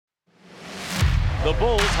The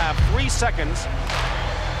Bulls have 3 seconds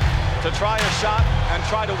to try a shot and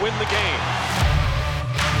try to win the game.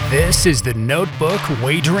 This is the Notebook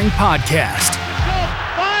Wagering Podcast. So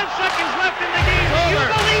 5 seconds left in the game. Do you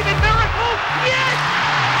believe in miracles? Yes!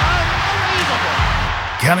 Unbelievable.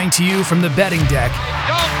 Coming to you from the betting deck.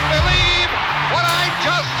 Don't believe what I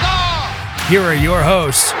just saw. Here are your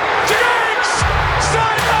hosts. Diggs!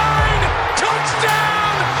 Sideline!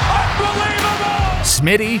 Touchdown! Unbelievable!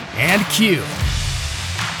 Smitty and Q.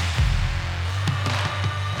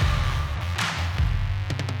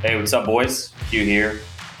 Hey, what's up, boys? Q here.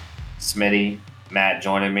 Smitty, Matt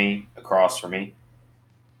joining me across from me.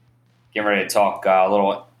 Getting ready to talk a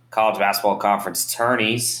little college basketball conference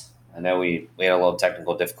tourneys. I know we had a little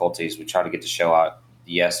technical difficulties. We tried to get the show out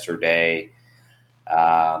yesterday.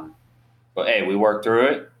 But, hey, we worked through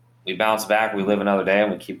it. We bounced back. We live another day,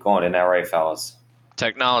 and we keep going. Isn't that right, fellas?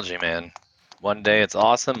 Technology, man. One day it's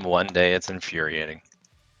awesome. One day it's infuriating.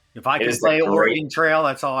 If I can play Oregon Trail,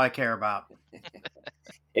 that's all I care about.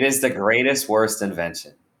 It is the greatest, worst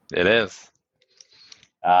invention. It is.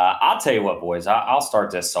 I'll tell you what, boys. I'll start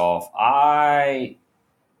this off. I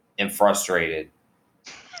am frustrated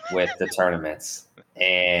with the tournaments.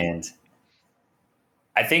 And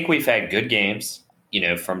I think we've had good games,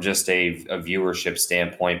 from just a viewership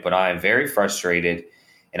standpoint. But I am very frustrated.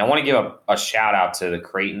 And I want to give a shout out to the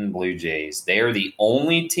Creighton Blue Jays. They are the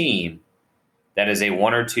only team that is a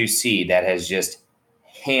 1 or 2 seed that has just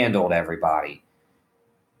handled everybody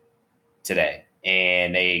today.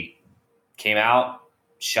 And they came out,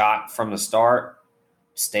 shot from the start,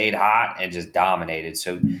 stayed hot, and just dominated.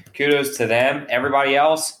 So kudos to them. Everybody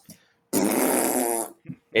else,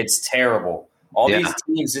 it's terrible. All these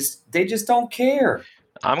teams, they just don't care.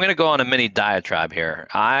 I'm going to go on a mini diatribe here.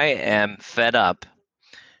 I am fed up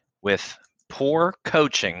with poor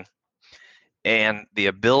coaching and the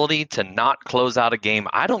ability to not close out a game.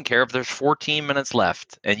 I don't care if there's 14 minutes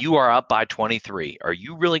left and you are up by 23. Are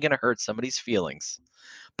you really going to hurt somebody's feelings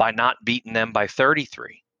by not beating them by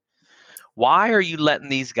 33? Why are you letting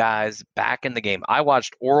these guys back in the game? I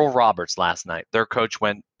watched Oral Roberts last night. Their coach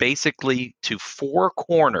went basically to 4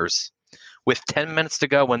 corners with 10 minutes to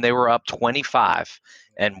go when they were up 25.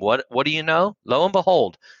 And what do you know? Lo and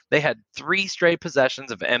behold, they had 3 straight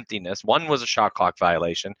possessions of emptiness. One was a shot clock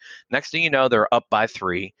violation. Next thing you know, they're up by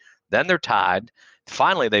 3. Then they're tied.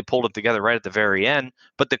 Finally, they pulled it together right at the very end.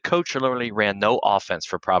 But the coach literally ran no offense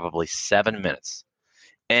for probably 7 minutes.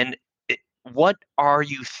 And what are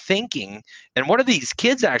you thinking? And what are these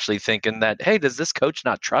kids actually thinking that, hey, does this coach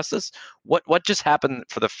not trust us? What just happened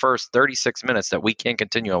for the first 36 minutes that we can't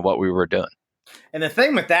continue on what we were doing? And the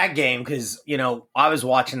thing with that game, because, I was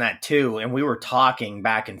watching that too, and we were talking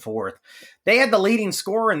back and forth. They had the leading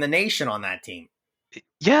scorer in the nation on that team.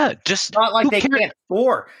 Yeah, just not like they can't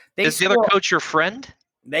score. Is the other coach your friend?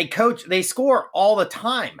 They score all the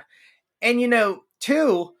time. And,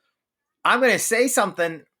 too, I'm going to say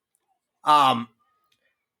something.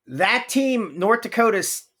 That team, North Dakota,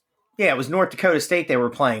 it was North Dakota State they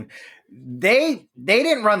were playing. They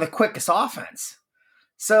didn't run the quickest offense.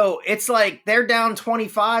 So it's like they're down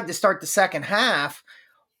 25 to start the second half.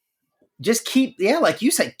 Just like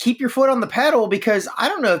you said, keep your foot on the pedal, because I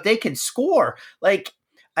don't know if they can score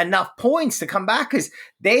enough points to come back, because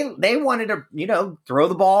they wanted to, throw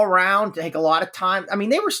the ball around, take a lot of time. I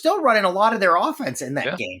mean, they were still running a lot of their offense in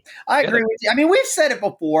that game. I agree with you. I mean, we've said it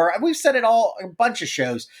before. We've said it all a bunch of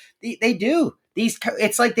shows. They do.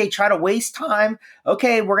 It's like they try to waste time.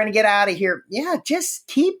 Okay, we're going to get out of here. Yeah, just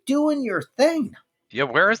keep doing your thing. Yeah,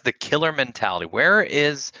 where is the killer mentality? Where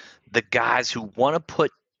is the guys who want to put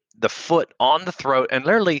the foot on the throat and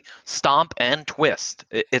literally stomp and twist?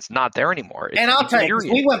 It's not there anymore. And I'll tell you,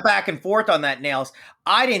 we went back and forth on that, Nails.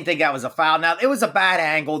 I didn't think that was a foul. Now, it was a bad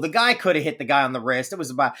angle. The guy could have hit the guy on the wrist. It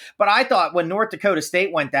was but I thought when North Dakota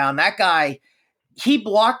State went down, that guy, he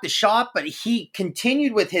blocked the shot, but he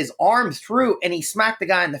continued with his arm through, and he smacked the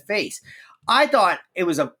guy in the face. I thought it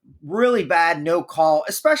was a really bad no call,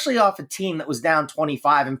 especially off a team that was down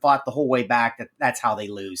 25 and fought the whole way back. That's how they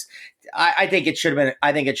lose. I think it should have been.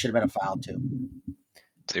 I think it should have been a foul too.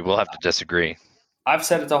 See, we'll have to disagree. I've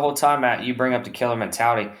said it the whole time, Matt. You bring up the killer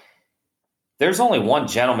mentality. There's only one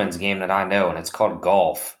gentleman's game that I know, and it's called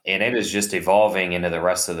golf, and it is just evolving into the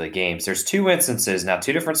rest of the games. There's 2 instances now,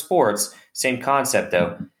 2 different sports, same concept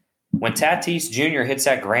though. When Tatis Jr. hits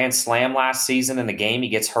that grand slam last season in the game, he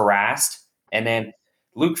gets harassed. And then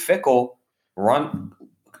Luke Fickell runs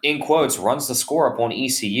the score up on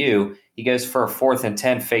ECU. He goes for a 4th and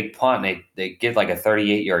 10 fake punt, and they get like a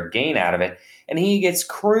 38-yard gain out of it. And he gets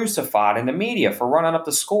crucified in the media for running up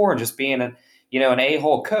the score and just being an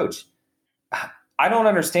a-hole coach. I don't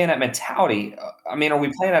understand that mentality. I mean, are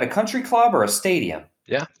we playing at a country club or a stadium?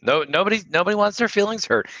 Yeah, nobody wants their feelings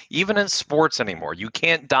hurt, even in sports anymore. You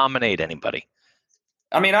can't dominate anybody.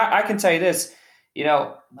 I mean, I can tell you this.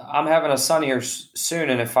 I'm having a son here soon,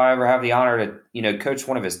 and if I ever have the honor to, coach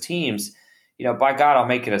one of his teams, by God, I'll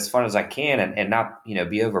make it as fun as I can and not,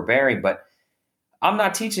 be overbearing. But I'm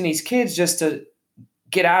not teaching these kids just to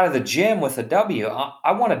get out of the gym with a W.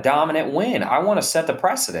 I want a dominant win. I want to set the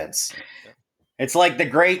precedence. It's like the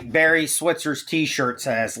great Barry Switzer's T-shirt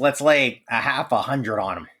says, "Let's lay a half 100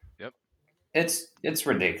 on them." Yep. It's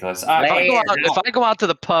ridiculous. If I go out to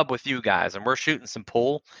the pub with you guys and we're shooting some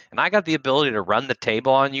pool, and I got the ability to run the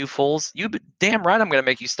table on you fools, you damn right I'm going to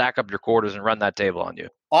make you stack up your quarters and run that table on you.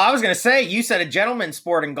 Well, I was going to say, you said a gentleman's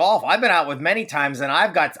sport in golf. I've been out with many times, and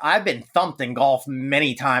I've been thumped in golf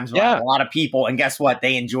many times by a lot of people, and guess what?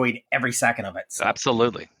 They enjoyed every second of it. So.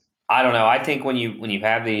 Absolutely. I don't know. I think when you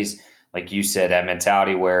have these, like you said, that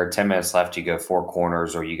mentality where 10 minutes left, you go four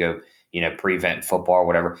corners, or you go, prevent football or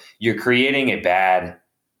whatever, you're creating a bad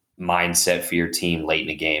mindset for your team late in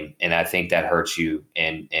the game. And I think that hurts you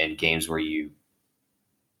in games where you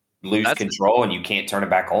lose control and you can't turn it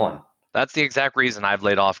back on. That's the exact reason I've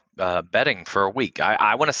laid off betting for a week.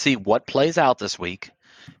 I want to see what plays out this week,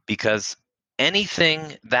 because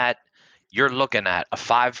anything that you're looking at, a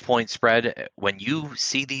 5-point spread, when you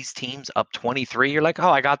see these teams up 23, you're like, oh,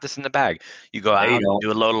 I got this in the bag. You go out,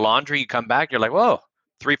 do a load of laundry, you come back, you're like, whoa,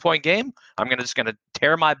 3-point game? I'm just going to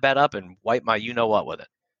tear my bet up and wipe my you-know-what with it.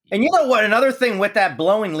 And you know what? Another thing with that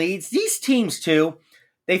blowing leads, these teams too,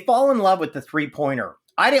 they fall in love with the three-pointer.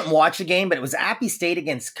 I didn't watch the game, but it was Appy State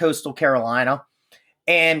against Coastal Carolina,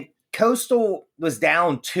 and Coastal was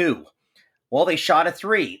down 2. Well, they shot a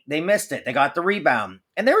 3. They missed it. They got the rebound.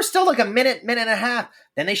 And they were still like a minute and a half.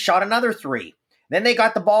 Then they shot another 3. Then they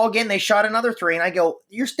got the ball again. They shot another 3. And I go,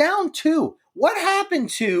 you're down 2. What happened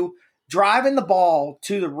to driving the ball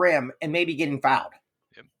to the rim and maybe getting fouled?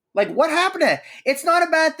 Yep. Like, what happened to it? It's not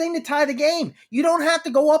a bad thing to tie the game. You don't have to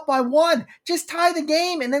go up by 1. Just tie the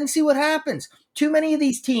game and then see what happens. Too many of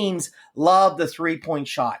these teams love the 3-point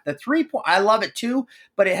shot. The 3-point, I love it too,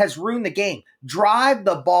 but it has ruined the game. Drive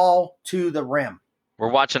the ball to the rim.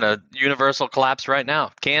 We're watching a universal collapse right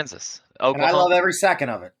now. Kansas, Oklahoma. And I love every second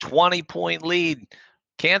of it. 20-point lead.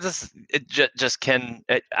 Kansas just can,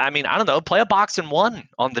 I don't know, play a box and 1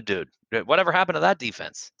 on the dude. Whatever happened to that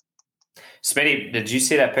defense? Smitty, did you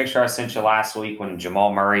see that picture I sent you last week when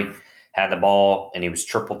Jamal Murray had the ball and he was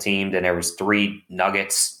triple teamed and there was 3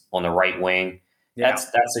 Nuggets on the right wing? Yeah.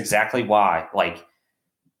 That's exactly why. Like,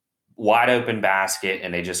 wide open basket,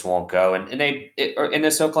 and they just won't go. And they in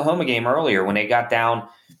this Oklahoma game earlier, when they got down,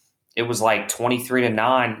 it was like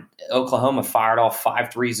 23-9. Oklahoma fired off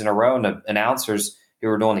 5 threes in a row, and the announcers who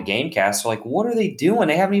were doing the game cast were like, "What are they doing?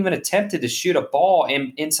 They haven't even attempted to shoot a ball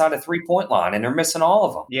inside a 3-point line, and they're missing all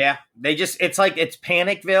of them." Yeah, it's like it's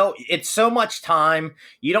Panicville. It's so much time.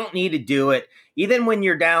 You don't need to do it. Even when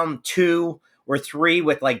you're down 2 or 3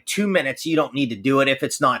 with like 2 minutes, you don't need to do it if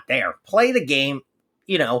it's not there. Play the game,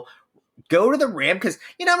 go to the rim, because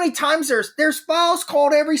you know how many times there's fouls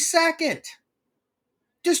called every second.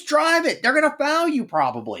 Just drive it. They're going to foul you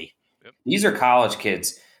probably. Yep. These are college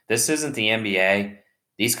kids. This isn't the NBA.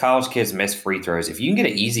 These college kids miss free throws. If you can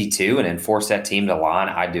get an easy 2 and then force that team to line,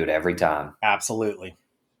 I do it every time. Absolutely.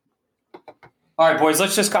 All right, boys,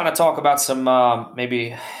 let's just kind of talk about some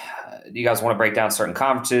maybe – you guys want to break down certain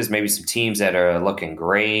conferences, maybe some teams that are looking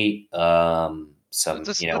great.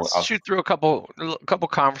 Let's shoot through a couple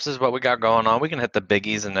conferences, what we got going on. We can hit the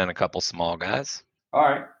biggies and then a couple small guys. All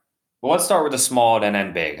right. Well, let's start with the small and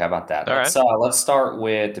then big. How about that? Let's start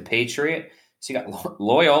with the Patriot. So you got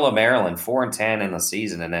Loyola Maryland, 4-10 in the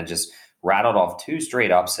season, and then just rattled off 2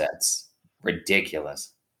 straight upsets.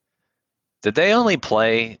 Ridiculous. Did they only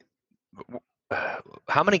play –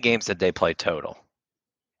 how many games did they play total?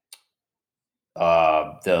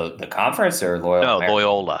 The conference or Loyola? No, Maryland?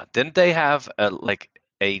 Loyola. Didn't they have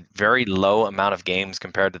a very low amount of games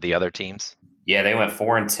compared to the other teams? Yeah, they went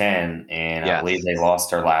 4-10, and I believe they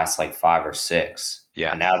lost their last 5 or 6.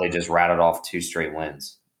 Yeah, and now they just rattled off 2 straight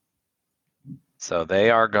wins. So they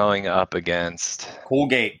are going up against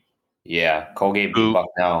Colgate. Yeah, Colgate beat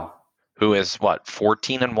Bucknell, who is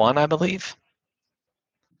 14-1, I believe,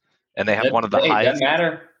 and they have one of the highest. Doesn't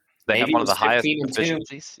matter. They have one of the highest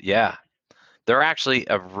efficiencies. Yeah. They're actually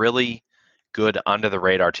a really good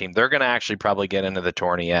under-the-radar team. They're going to actually probably get into the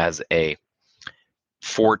tourney as a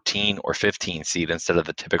 14 or 15 seed instead of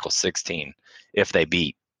the typical 16 if they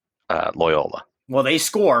beat Loyola. Well, they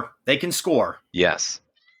score. They can score. Yes.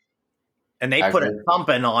 And they put a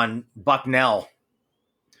thumping on Bucknell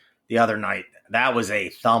the other night. That was a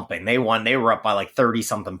thumping. They won. They were up by like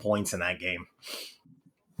 30-something points in that game.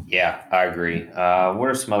 Yeah, I agree. What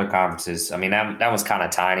are some other conferences? I mean, that was kind of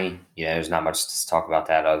tiny. There's not much to talk about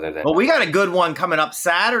that other than. Well, we got a good one coming up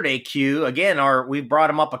Saturday, Q. Again, we brought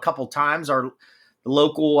him up a couple times. Our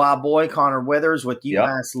local boy, Connor Withers with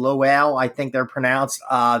UMass Lowell, I think they're pronounced.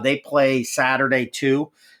 They play Saturday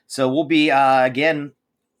too. So we'll be, again,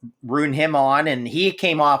 rooting him on. And he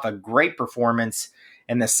came off a great performance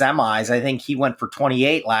in the semis. I think he went for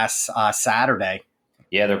 28 last Saturday.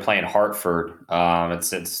 Yeah, they're playing Hartford.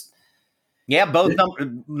 It's both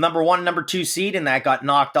number 1, number 2 seed, and that got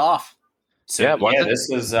knocked off. So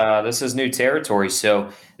this is new territory. So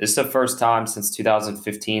this is the first time since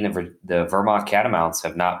 2015 the Vermont Catamounts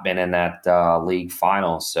have not been in that league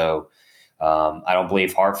final. So I don't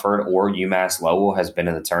believe Hartford or UMass Lowell has been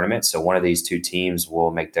in the tournament. So one of these two teams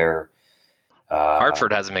will make their.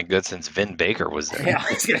 Hartford hasn't been good since Vin Baker was there. Yeah,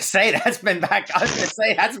 I was going to say that's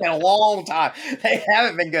been a long time. They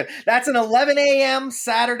haven't been good. That's an 11 a.m.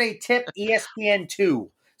 Saturday tip, ESPN2.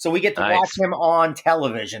 So we get to watch him on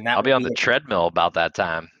television. I'll be on the treadmill about that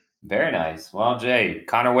time. Very nice. Well, Jay,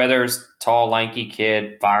 Connor Withers, tall, lanky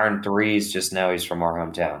kid, firing threes. Just know he's from our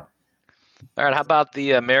hometown. All right, how about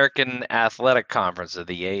the American Athletic Conference, of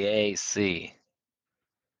the AAC?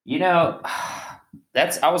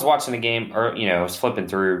 I was watching the game, or I was flipping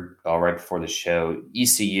through right before the show.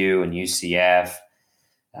 ECU and UCF,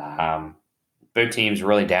 both teams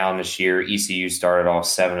really down this year. ECU started off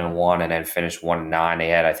 7-1 and then finished 1-9. They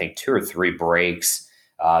had, I think, 2 or 3 breaks.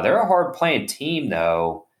 They're a hard playing team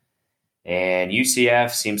though, and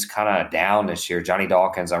UCF seems kind of down this year. Johnny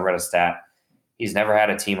Dawkins, I read a stat. He's never had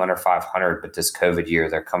a team under 500, but this COVID year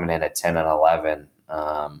they're coming in at 10-11.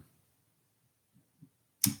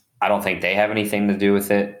 I don't think they have anything to do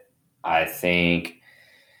with it. I think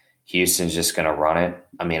Houston's just going to run it.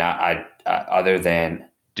 I mean, I other than.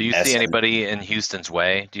 Do you see anybody in Houston's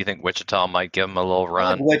way? Do you think Wichita might give them a little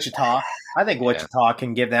run? I think Wichita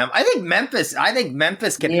can give them. I think Memphis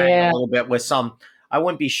can hang a little bit with some. I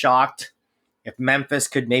wouldn't be shocked if Memphis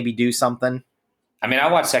could maybe do something. I mean,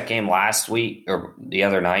 I watched that game last week or the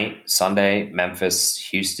other night, Sunday, Memphis,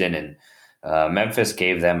 Houston, and Memphis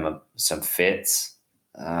gave them some fits.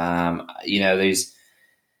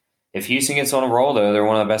 If Houston gets on a roll, though, they're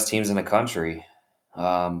one of the best teams in the country.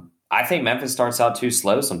 I think Memphis starts out too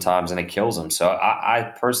slow sometimes and it kills them. So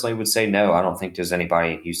I personally would say no. I don't think there's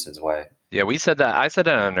anybody in Houston's way. Yeah, we said that. I said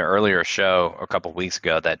that on an earlier show a couple of weeks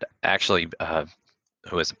ago that actually,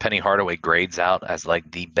 who is Penny Hardaway grades out as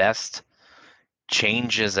like the best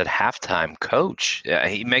changes at halftime coach. Yeah,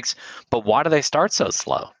 he makes, but why do they start so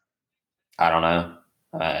slow? I don't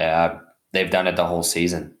know. They've done it the whole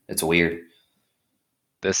season. It's weird.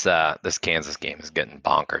 This Kansas game is getting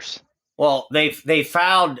bonkers. Well, they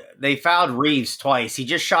fouled Reeves twice. He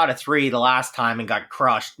just shot a 3 the last time and got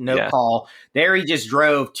crushed. No call. There he just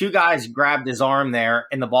drove. 2 guys grabbed his arm there,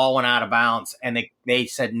 and the ball went out of bounds, and they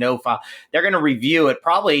said no foul. They're going to review it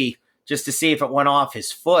probably just to see if it went off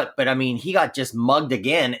his foot. But, I mean, he got just mugged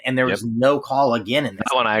again, and there was no call again in this.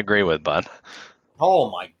 That one I agree with, bud.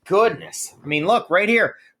 Oh, my goodness. I mean, look, right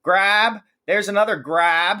here. Grab. There's another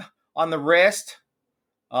grab on the wrist.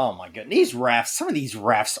 Oh, my goodness. Some of these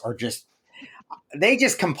refs are they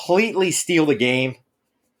just completely steal the game.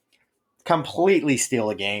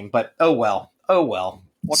 But, oh, well.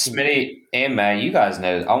 Smitty and Matt, you guys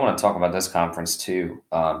know, I want to talk about this conference too,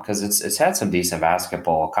 because it's had some decent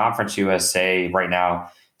basketball. Conference USA right now,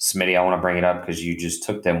 Smitty, I want to bring it up because you just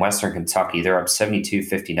took them. Western Kentucky, they're up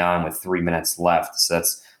 72-59 with 3 minutes left. So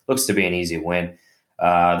that's looks to be an easy win.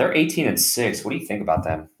 They're 18-6. What do you think about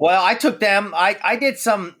them? Well, I took them. I did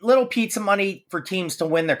some little pizza money for teams to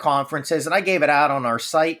win their conferences, and I gave it out on our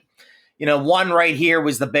site. One right here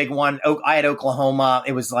was the big one. I had Oklahoma.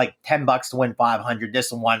 It was like $10 to win 500.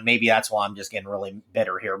 This one, maybe that's why I'm just getting really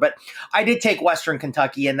bitter here. But I did take Western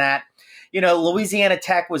Kentucky in that. Louisiana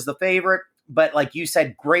Tech was the favorite, but like you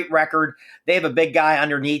said, great record. They have a big guy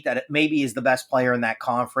underneath that maybe is the best player in that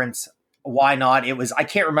conference. Why not? I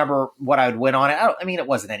can't remember what I would win on it. It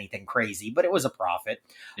wasn't anything crazy, but it was a profit.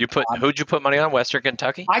 Who'd you put money on? Western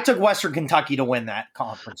Kentucky? I took Western Kentucky to win that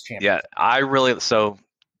conference championship. Yeah, so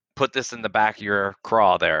put this in the back of your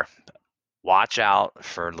craw there. Watch out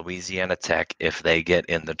for Louisiana Tech if they get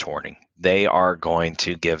in the tourney. They are going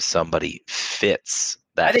to give somebody fits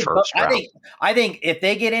first round. I think if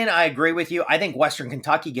they get in, I agree with you. I think Western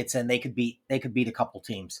Kentucky gets in, they could beat a couple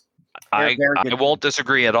teams. I won't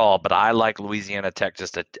disagree at all, but I like Louisiana Tech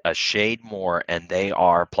just a shade more, and they're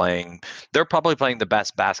probably playing the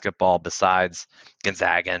best basketball besides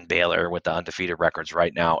Gonzaga and Baylor with the undefeated records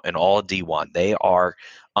right now in all D1. They are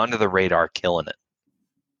under the radar, killing it.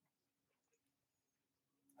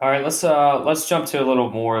 All right, let's jump to a little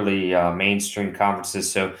more of the mainstream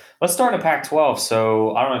conferences. So let's start in Pac-12.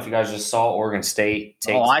 So I don't know if you guys just saw Oregon State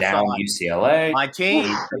take down UCLA. My team,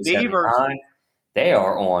 the Beavers. They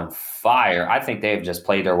are on fire. I think they've just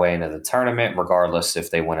played their way into the tournament, regardless if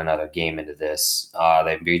they win another game into this.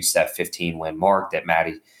 They've reached that 15-win mark that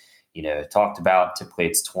Maddie, talked about. Typically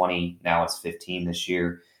it's 20. Now it's 15 this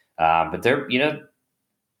year. But they're,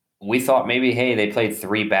 we thought maybe, hey, they played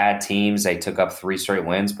 3 bad teams. They took up 3 straight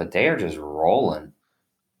wins, but they are just rolling.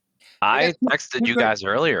 I texted you guys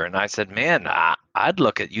earlier, and I said, "Man, I'd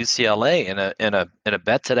look at UCLA in a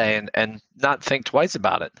bet today and not think twice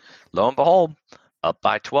about it." Lo and behold, up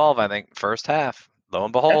by 12. I think first half. Lo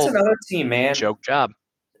and behold, that's another team, man. Joke job.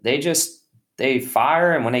 They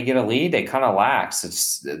fire, and when they get a lead, they kind of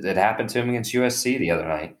lax. It happened to them against USC the other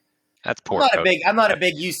night. That's poor. I'm not a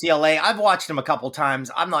big UCLA. I've watched them a couple times.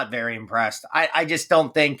 I'm not very impressed. I just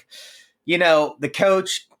don't think, the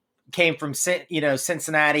coach came from,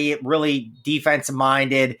 Cincinnati, really defensive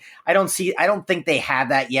minded. I don't think they have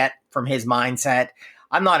that yet from his mindset.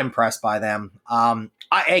 I'm not impressed by them.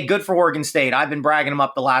 Hey, good for Oregon State. I've been bragging them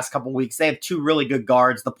up the last couple weeks. They have 2 really good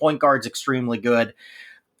guards. The point guard's extremely good.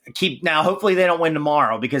 Hopefully they don't win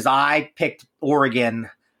tomorrow because I picked Oregon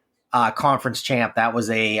conference champ. That was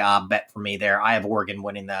a bet for me there. I have Oregon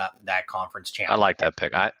winning that conference champ. I like that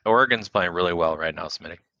pick. Oregon's playing really well right now,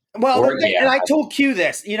 Smitty. Well, and I told Q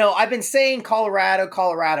this. I've been saying Colorado,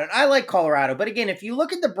 and I like Colorado. But again, if you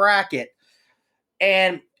look at the bracket,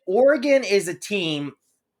 and Oregon is a team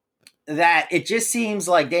that it just seems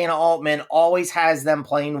like Dana Altman always has them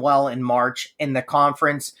playing well in March in the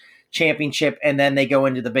conference championship, and then they go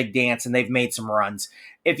into the big dance, and they've made some runs.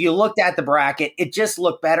 If you looked at the bracket, it just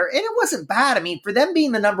looked better, and it wasn't bad. I mean, for them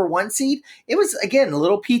being the number 1 seed, it was, again, a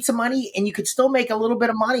little pizza money, and you could still make a little bit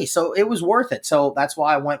of money, so it was worth it. So that's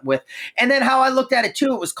why I went with. And then how I looked at it,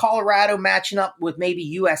 too, it was Colorado matching up with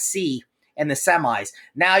maybe USC in the semis.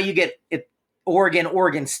 Now you get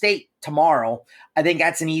Oregon State tomorrow. I think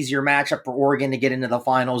that's an easier matchup for Oregon to get into the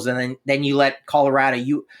finals, and then you let Colorado,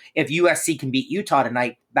 if USC can beat Utah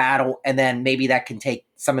tonight, battle, and then maybe that can take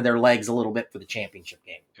some of their legs a little bit for the championship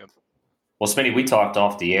game. Yep. Well, Smitty, we talked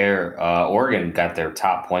off the air. Oregon got their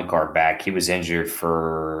top point guard back. He was injured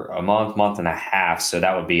for a month and a half, so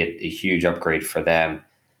that would be a huge upgrade for them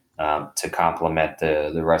to complement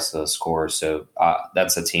the rest of the scorers. So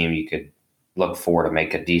that's a team you could look for to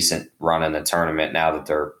make a decent run in the tournament now that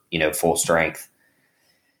they're full strength.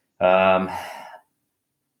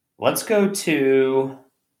 Let's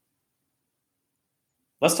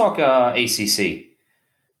talk ACC.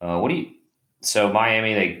 So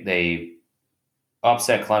Miami, they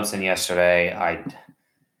upset Clemson yesterday. I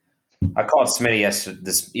called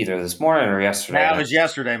Smitty either this morning or yesterday. That was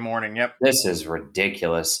yesterday morning. Yep. This is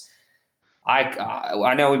ridiculous.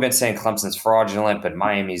 I know we've been saying Clemson's fraudulent, but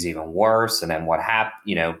Miami's even worse. And then what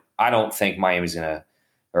happened? I don't think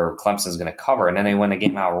Clemson's gonna cover, and then they win the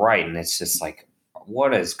game outright. And it's just like,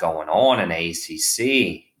 what is going on in the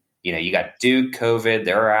ACC? You got Duke, COVID,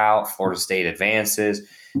 they're out. Florida State advances.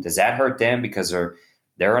 Does that hurt them because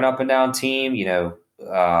they're an up and down team?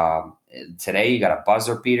 Today you got a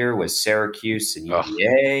buzzer beater with Syracuse and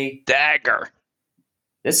UVA. Dagger.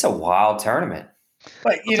 This is a wild tournament.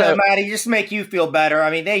 But, Maddie, just to make you feel better,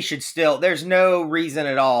 I mean, they should still – there's no reason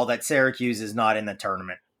at all that Syracuse is not in the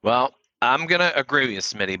tournament. Well, I'm going to agree with you,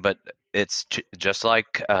 Smitty, but it's just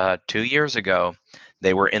like 2 years ago,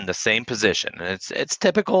 they were in the same position. And it's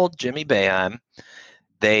typical Jimmy Boeheim.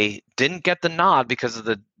 They didn't get the nod because of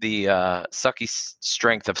the sucky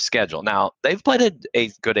strength of schedule. Now, they've played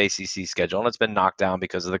a good ACC schedule, and it's been knocked down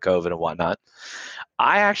because of the COVID and whatnot.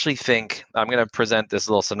 I actually think – I'm going to present this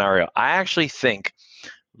little scenario. I actually think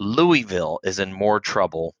Louisville is in more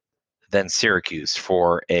trouble than Syracuse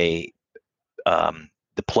for the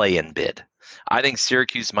play-in bid. I think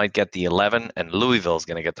Syracuse might get the 11, and Louisville is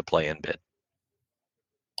going to get the play-in bid.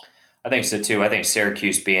 I think so, too. I think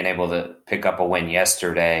Syracuse being able to pick up a win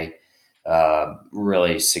yesterday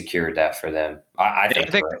really secured that for them. I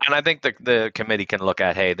think the committee can look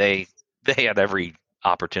at, hey, they had every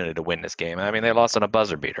opportunity to win this game. I mean, they lost on a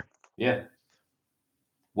buzzer beater. Yeah.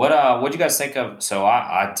 What'd you guys think of? So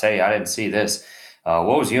I tell you, I didn't see this.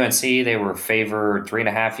 What was UNC? They were favored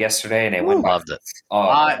 3.5 yesterday, and they went. Loved it.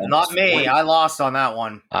 Not me. I lost on that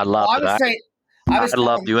one. I loved it. I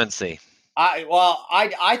loved UNC.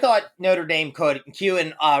 I thought Notre Dame could. Q,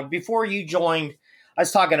 and before you joined, I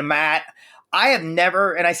was talking to Matt. I have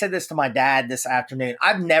never, and I said this to my dad this afternoon,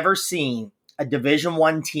 I've never seen a Division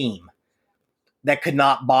I team that could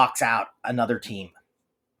not box out another team.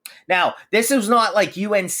 Now, this was not like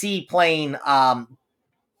UNC playing, I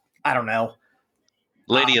don't know,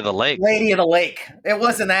 Lady of the Lake. Lady of the Lake. It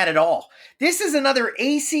wasn't that at all. This is another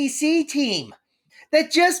ACC team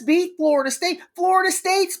that just beat Florida State. Florida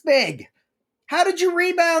State's big. How did you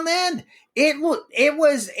rebound then? It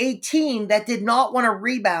was a team that did not want to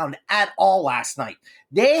rebound at all last night.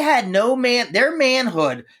 They had no man. Their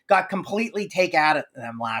manhood got completely taken out of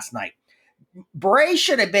them last night. Bray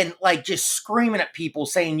should have been like just screaming at people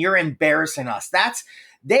saying, "You're embarrassing us."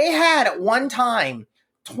 They had at one time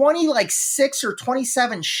 26 or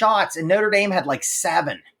 27 shots, and Notre Dame had like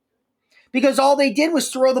 7. Because all they did was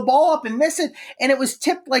throw the ball up and miss it, and it was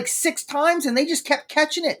tipped like 6 times, and they just kept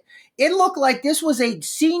catching it. It looked like this was a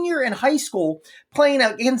senior in high school playing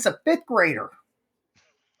against a 5th grader.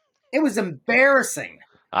 It was embarrassing.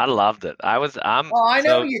 I loved it. I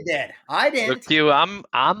know you did. I didn't. Look, Q,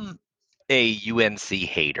 I'm a UNC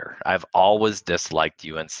hater. I've always disliked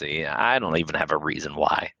UNC. I don't even have a reason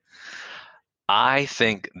why. I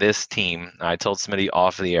think this team, I told Smitty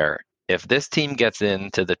off the air, if this team gets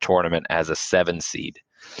into the tournament as a 7 seed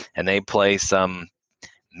and they play some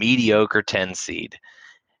mediocre 10 seed,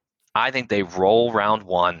 I think they roll round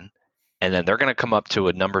 1 and then they're going to come up to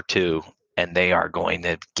a number 2 and they are going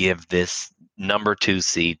to give this number 2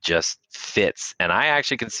 seed just fits. And I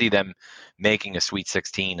actually can see them making a Sweet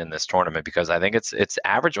 16 in this tournament because I think it's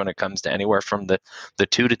average when it comes to anywhere from the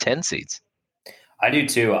 2 to 10 seeds. I do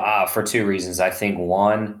too, for 2 reasons. I think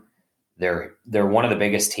one, they're one of the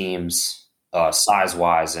biggest teams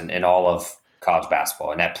size-wise in all of college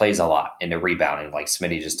basketball, and that plays a lot into rebounding, like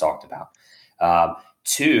Smitty just talked about.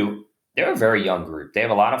 2, they're a very young group. They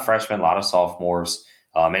have a lot of freshmen, a lot of sophomores,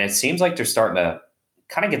 and it seems like they're starting to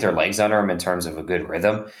kind of get their legs under them in terms of a good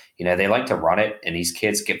rhythm. You know, they like to run it, and these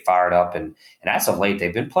kids get fired up. And as of late,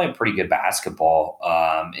 they've been playing pretty good basketball.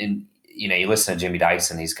 And, you know, you listen to Jimmy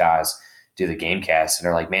Dykes and these guys do the game cast, and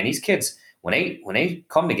they're like, man, these kids, when they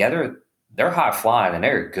come together, they're high flying and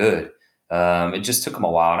they're good. It just took them a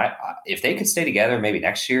while. And if they could stay together maybe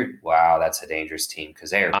next year, wow, that's a dangerous team because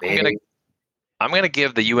they are big. I'm going to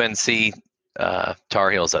give the UNC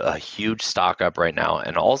Tar Heels a huge stock up right now.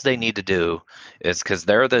 And all they need to do is, because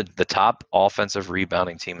they're the top offensive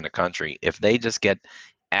rebounding team in the country, if they just get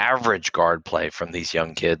average guard play from these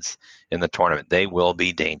young kids in the tournament, they will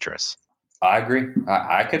be dangerous. I agree.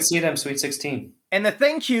 I could see them Sweet 16. And the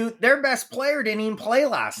thing, Q, their best player didn't even play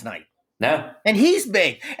last night. No. And he's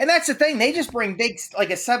big. And that's the thing. They just bring big, like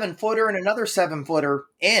a 7-footer and another 7-footer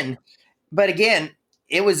in. But again,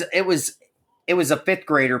 it was a 5th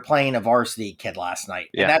grader playing a varsity kid last night.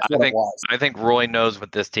 Yeah, and that's what it was. I think Roy knows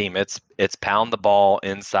with this team. It's pound the ball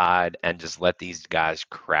inside and just let these guys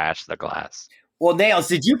crash the glass. Well, Nails,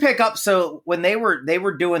 did you pick up? So when they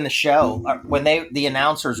were doing the show, when the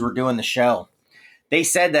announcers were doing the show, they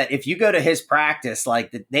said that if you go to his practice,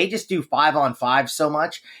 like they just do 5-on-5 so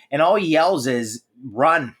much, and all he yells is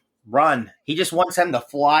run. He just wants them to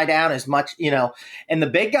fly down as much, you know. And the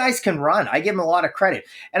big guys can run. I give him a lot of credit,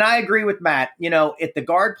 and I agree with Matt. You know, if the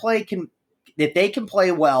guard play if they can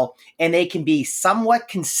play well and they can be somewhat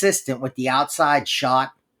consistent with the outside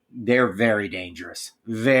shot, they're very dangerous.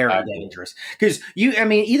 Very dangerous. Because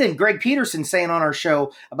even Greg Peterson saying on our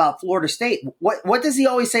show about Florida State, what does he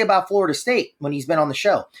always say about Florida State when he's been on the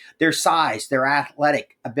show? Their size, their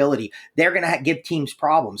athletic ability. They're going to give teams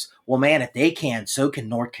problems. Well, man, if they can, so can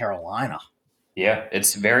North Carolina. Yeah,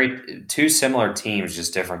 it's two similar teams,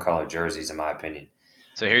 just different colored jerseys, in my opinion.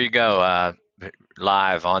 So here you go.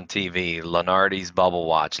 Live on TV, Lenardi's Bubble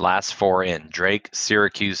Watch. Last 4 in: Drake,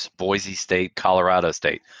 Syracuse, Boise State, Colorado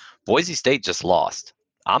State. Boise State just lost.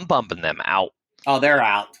 I'm bumping them out. Oh, they're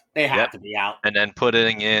out. They have to be out. And then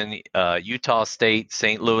putting in Utah State,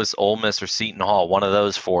 St. Louis, Ole Miss, or Seton Hall. One of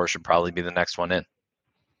those 4 should probably be the next one in.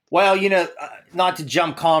 Well, not to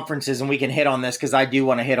jump conferences, and we can hit on this because I do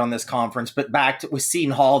want to hit on this conference, but with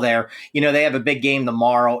Seton Hall there, they have a big game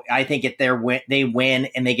tomorrow. I think if they win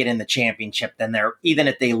and they get in the championship, then even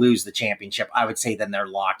if they lose the championship, I would say then they're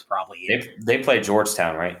locked probably in. They play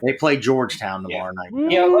Georgetown, right? They play Georgetown tomorrow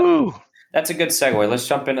night. Yeah, that's a good segue. Let's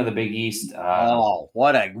jump into the Big East.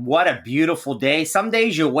 What a beautiful day. Some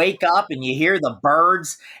days you wake up and you hear the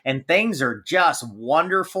birds and things are just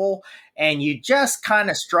wonderful. And you just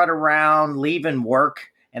kind of strut around leaving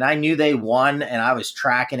work. And I knew they won and I was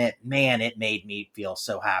tracking it. Man, it made me feel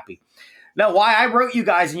so happy. Now, why I wrote you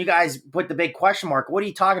guys and you guys put the big question mark. What are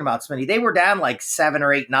you talking about, Smitty? They were down like 7 or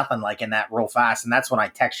 8-0, like in that real fast. And that's when I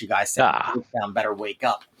text you guys saying, down, better wake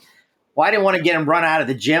up. Well, I didn't want to get him run out of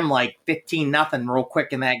the gym like 15-0 real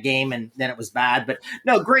quick in that game, and then it was bad. But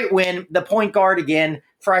no, great win. The point guard again,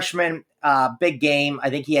 freshman, big game. I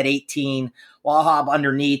think he had 18. Wahab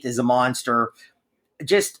underneath is a monster.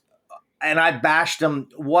 And I bashed him.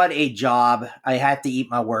 What a job. I had to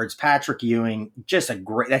eat my words. Patrick Ewing, just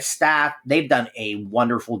that staff, they've done a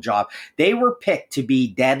wonderful job. They were picked to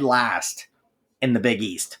be dead last in the Big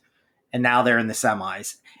East, and now they're in the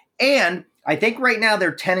semis. And I think right now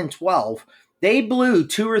they're 10-12. They blew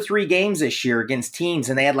 2 or 3 games this year against teams,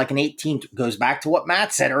 and they had like an 18. Goes back to what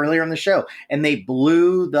Matt said earlier in the show, and they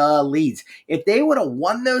blew the leads. If they would have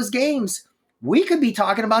won those games, we could be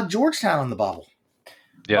talking about Georgetown on the bubble.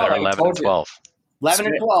 Yeah, they're 11-12.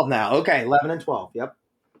 11-12 now. Okay, 11-12. Yep.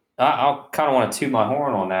 I kind of want to toot my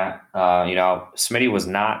horn on that. Smitty was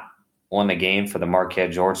not on the game for the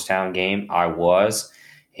Marquette Georgetown game. I was,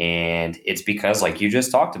 and it's because, like you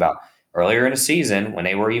just talked about, earlier in the season, when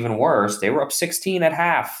they were even worse, they were up 16 at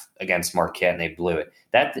half against Marquette, and they blew it.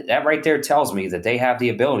 That right there tells me that they have the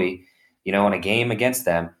ability, in a game against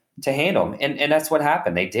them, to handle them. And that's what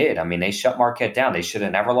happened. They did. I mean, they shut Marquette down. They should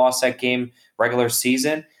have never lost that game regular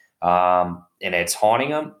season, and it's haunting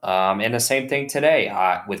them. And the same thing today.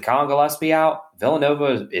 With Colin Gillespie out,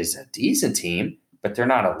 Villanova is a decent team, but they're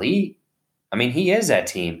not elite. I mean, he is that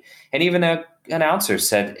team. And even the announcer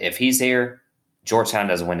said if he's there, Georgetown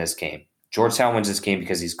doesn't win this game. Georgetown wins this game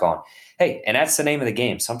because he's gone. Hey, and that's the name of the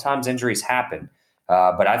game. Sometimes injuries happen,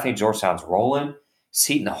 but I think Georgetown's rolling.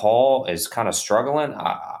 Seton Hall is kind of struggling.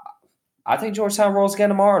 I think Georgetown rolls again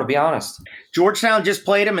tomorrow, to be honest. Georgetown just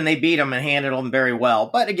played them, and they beat them and handled them very well.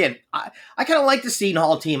 But again, I kind of like the Seton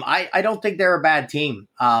Hall team. I don't think they're a bad team.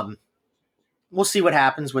 We'll see what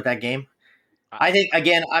happens with that game. I think,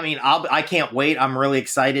 again, I can't wait. I'm really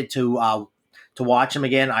excited to watch them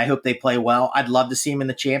again. I hope they play well. I'd love to see them in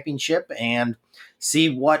the championship and see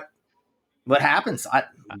what happens.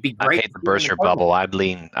 It'd be great. I hate to burst your bubble. I'd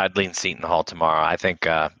lean Seton Hall tomorrow. I think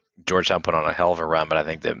Georgetown put on a hell of a run, but I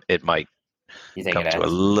think that it might come to a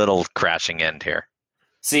little crashing end here.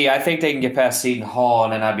 See, I think they can get past Seton Hall,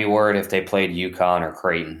 and then I'd be worried if they played UConn or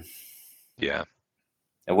Creighton. Yeah.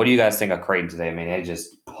 And what do you guys think of Creighton today? I mean, they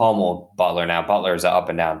just pummeled Butler. Now, Butler's an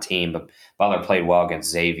up-and-down team, but Butler played well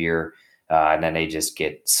against Xavier. And then they just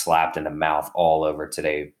get slapped in the mouth all over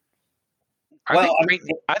today. I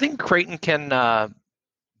think Creighton can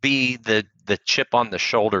be the chip on the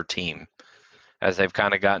shoulder team, as they've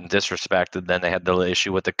kind of gotten disrespected. Then they had the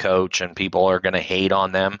issue with the coach, and people are going to hate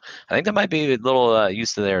on them. I think that might be a little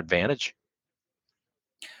used to their advantage.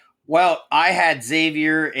 Well, I had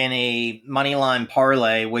Xavier in a money line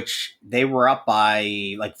parlay, which they were up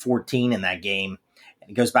by like 14 in that game.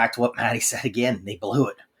 And it goes back to what Maddie said again. They blew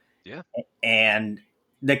it. Yeah. And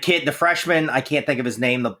the kid, the freshman, I can't think of his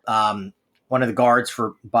name, one of the guards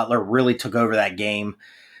for Butler, really took over that game.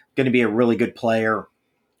 Going to be a really good player.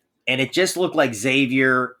 And it just looked like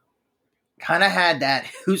Xavier kind of had that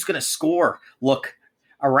who's going to score look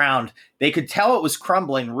around. They could tell it was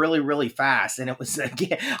crumbling really, really fast. And it was,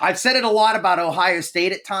 again, I've said it a lot about Ohio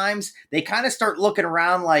State at times. They kind of start looking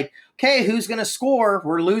around like, okay, who's going to score?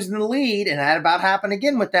 We're losing the lead. And that about happened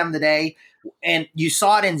again with them today. And you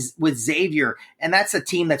saw it with Xavier, and that's a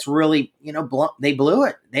team that's really, they blew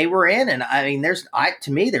it. They were in, and I mean,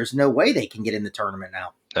 to me, there's no way they can get in the tournament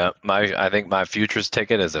now. I think my futures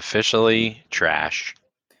ticket is officially trash.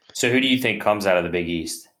 So who do you think comes out of the Big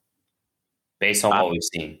East, based on what we've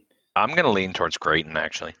seen? I'm going to lean towards Creighton,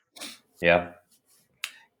 actually. Yeah.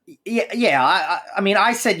 Yeah.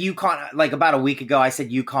 I said UConn like about a week ago. I said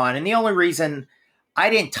UConn, and the only reason I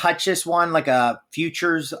didn't touch this one like a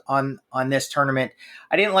futures on this tournament.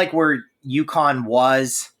 I didn't like where UConn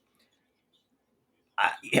was.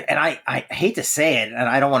 And I hate to say it, and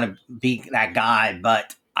I don't want to be that guy,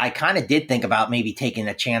 but I kind of did think about maybe taking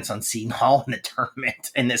a chance on Seton Hall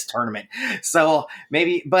in this tournament. So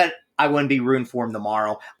maybe, but I wouldn't be rooting for him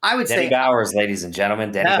tomorrow. I would Denny say Bowers, ladies and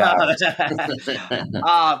gentlemen, Denny Bowers.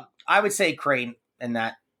 I would say Creighton in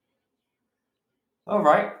that. All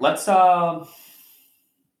right, let's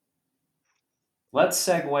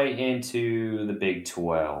segue into the Big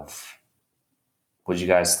 12. What did you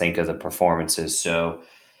guys think of the performances? So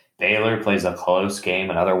Baylor plays a close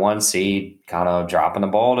game, another 1 seed, kind of dropping the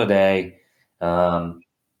ball today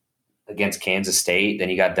against Kansas State. Then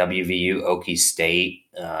you got WVU, Okie State.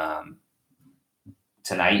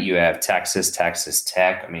 Tonight you have Texas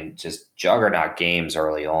Tech. I mean, just juggernaut games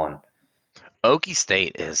early on. Okie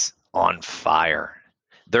State is on fire.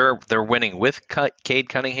 They're winning with Cade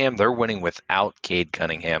Cunningham. They're winning without Cade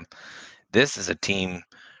Cunningham. This is a team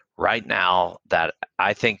right now that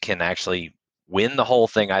I think can actually win the whole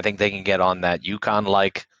thing. I think they can get on that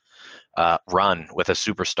UConn-like run with a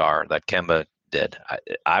superstar that Kemba did.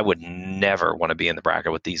 I would never want to be in the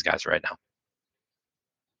bracket with these guys right now.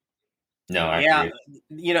 No, I agree.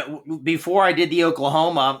 You know, before I did the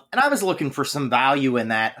Oklahoma, and I was looking for some value in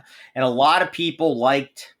that, and a lot of people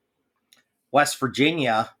liked West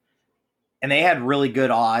Virginia, and they had really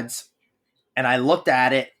good odds. And I looked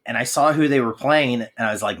at it, and I saw who they were playing, and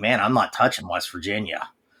I was like, man, I'm not touching West Virginia.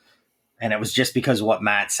 And it was just because of what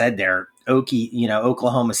Matt said there.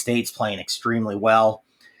 Oklahoma State's playing extremely well.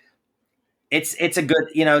 It's a good,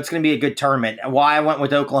 it's going to be a good tournament. Why I went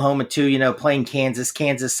with Oklahoma too, playing Kansas.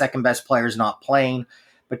 Kansas, second best player, is not playing.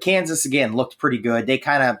 But Kansas, again, looked pretty good. They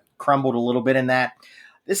kind of crumbled a little bit in that.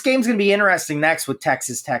 This game's going to be interesting next with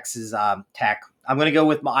Texas Tech. I'm going to go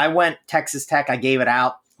with I went Texas Tech. I gave it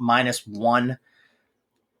out -1.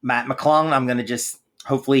 Matt McClung, I'm going to just,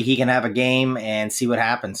 hopefully he can have a game and see what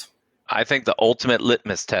happens. I think the ultimate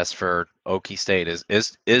litmus test for Okie State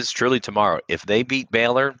is truly tomorrow. If they beat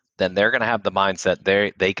Baylor, then they're going to have the mindset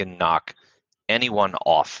they can knock anyone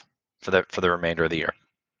off for the remainder of the year.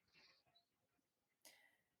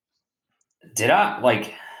 Did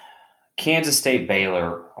I Kansas State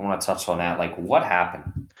Baylor? I want to touch on that. Like, what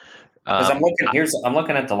happened? Because I'm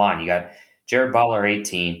looking at the line. You got Jared Butler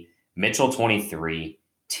 18, Mitchell 23,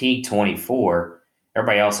 Teague 24.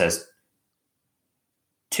 Everybody else has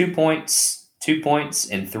 2 points,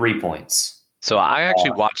 and 3 points. So I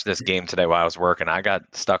actually watched this game today while I was working. I got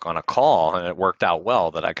stuck on a call, and it worked out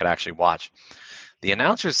well that I could actually watch. The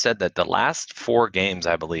announcers said that the last 4 games,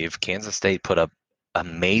 I believe, Kansas State put up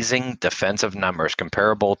amazing defensive numbers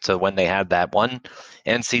comparable to when they had that one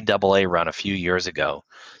NCAA run a few years ago.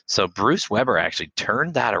 So Bruce Weber actually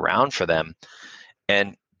turned that around for them.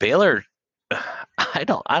 And Baylor, I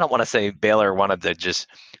don't want to say Baylor wanted to just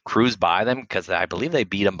cruise by them, because I believe they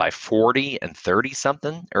beat them by 40 and 30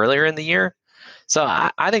 something earlier in the year. So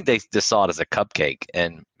I think they just saw it as a cupcake.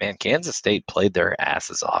 And man, Kansas State played their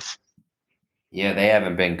asses off. Yeah, they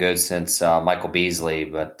haven't been good since Michael Beasley,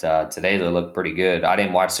 but today they look pretty good. I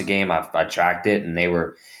didn't watch the game. I tracked it, and they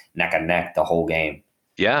were neck and neck the whole game.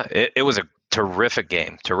 Yeah, it was a terrific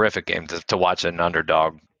game to watch an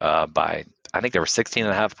underdog by, I think they were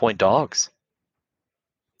 16.5-point dogs.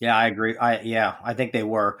 Yeah, I agree. I think they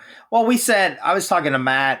were. Well, I was talking to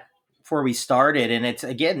Matt before we started, and it's,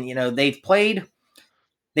 again, they played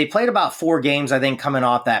about 4 games, I think, coming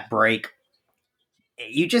off that break.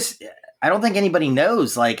 I don't think anybody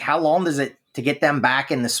knows, like, how long does it to get them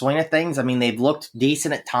back in the swing of things? I mean, they've looked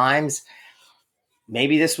decent at times.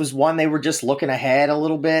 Maybe this was one they were just looking ahead a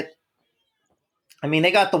little bit. I mean,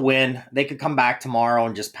 they got the win. They could come back tomorrow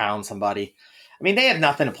and just pound somebody. I mean, they have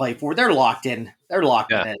nothing to play for. They're locked in. They're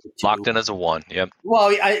locked in. Locked in as a 1. Yep.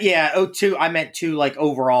 Well, yeah. 2. I meant 2, like,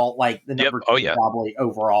 overall, like the number 2 probably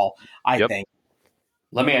overall, I think.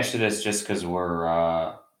 Let me ask you this, just because we're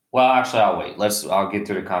well, actually, I'll wait. I'll get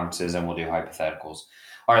through the conferences and we'll do hypotheticals.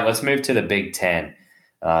 All right, let's move to the Big Ten.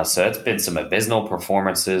 So it's been some abysmal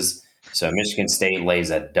performances. So Michigan State lays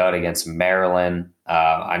a dud against Maryland.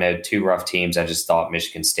 I know 2 rough teams. I just thought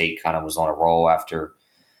Michigan State kind of was on a roll after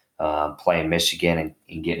playing Michigan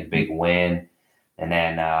and getting a big win. And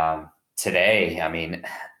then today, I mean,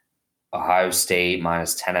 Ohio State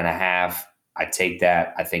 -10.5. I take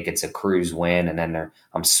that. I think it's a cruise win. And then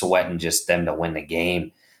I'm sweating just them to win the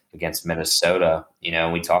game against Minnesota.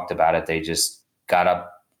 We talked about it. They just got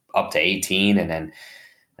up to 18. And then,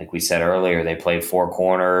 like we said earlier, they played 4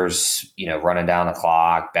 corners, running down the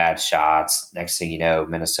clock, bad shots. Next thing you know,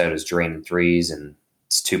 Minnesota's draining threes, and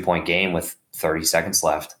it's a 2-point game with 30 seconds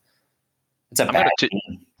left. It's a bad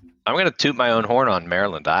team. I'm going to toot my own horn on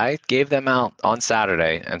Maryland. I gave them out on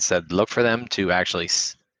Saturday and said, look for them to actually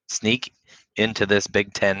sneak into this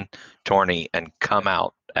Big Ten tourney and come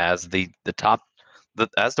out as the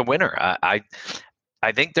winner. I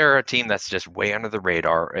think they're a team that's just way under the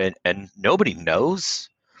radar, and nobody knows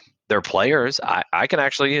their players. I can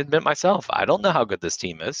actually admit myself, I don't know how good this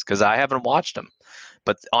team is because I haven't watched them.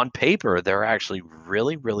 But on paper, they're actually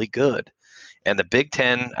really, really good. And the Big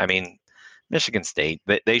Ten, I mean, Michigan State,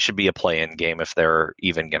 they should be a play-in game if they're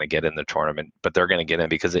even going to get in the tournament, but they're going to get in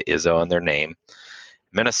because of Izzo and their name.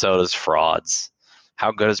 Minnesota's frauds.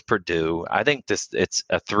 How good is Purdue? I think it's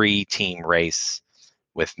a 3-team race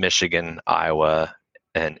with Michigan, Iowa,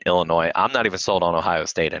 and Illinois. I'm not even sold on Ohio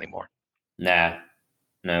State anymore. Nah,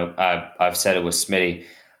 no. I've said it with Smitty.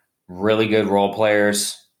 Really good role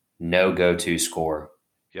players, no go-to score.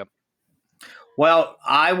 Yep. Well,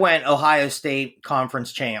 I went Ohio State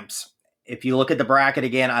conference champs. If you look at the bracket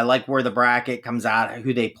again, I like where the bracket comes out,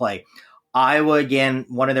 who they play. Iowa, again,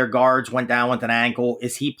 one of their guards went down with an ankle.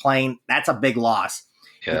 Is he playing? That's a big loss.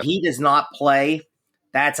 Yeah. If he does not play,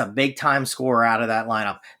 That's a big time scorer out of that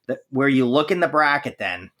lineup. Where you look in the bracket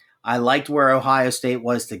then, I liked where Ohio State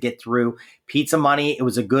was to get through. Pizza Money, it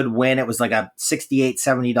was a good win. It was like a $68,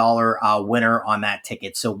 $70 winner on that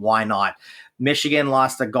ticket, so why not? Michigan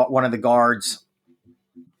lost one of the guards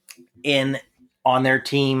on their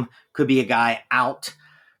team. Could be a guy out.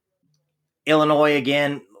 Illinois,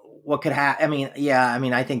 again, what could happen?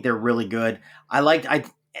 I think they're really good.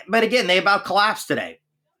 But again, they about collapsed today.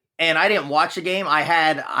 And I didn't watch the game.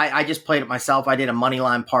 I just played it myself. I did a money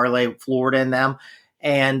line parlay, Florida in them,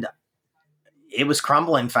 and it was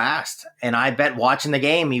crumbling fast. And I bet watching the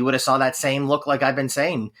game, you would have saw that same look like I've been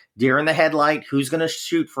saying, deer in the headlight, who's going to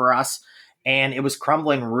shoot for us? And it was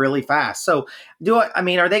crumbling really fast. So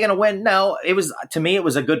are they going to win? No, to me, it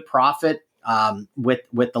was a good profit with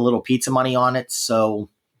the little pizza money on it. So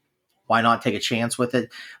why not take a chance with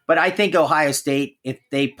it? But I think Ohio State, if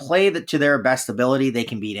they play to their best ability, they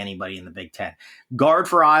can beat anybody in the Big Ten. Guard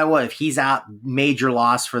for Iowa, if he's out, major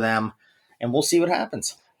loss for them. And we'll see what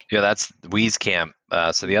happens. Yeah, that's Wieskamp.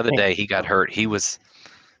 So the other day he got hurt. He was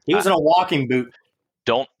in a walking boot.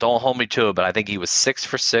 Don't hold me to it, but I think he was 6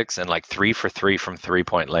 for 6 and like 3 for 3 from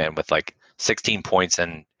 3-point land with like 16 points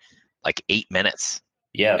in like 8 minutes.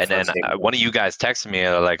 Yeah. And then one of you guys texted me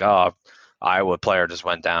like, "Oh, Iowa player just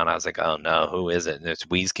went down." I was like, "Oh no, who is it?" And it's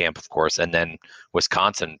Wieskamp, of course. And then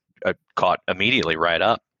Wisconsin caught immediately right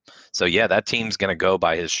up. So yeah, that team's going to go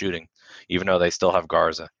by his shooting, even though they still have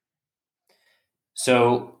Garza.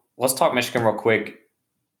 So let's talk Michigan real quick.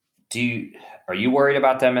 Are you worried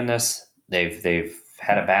about them in this? They've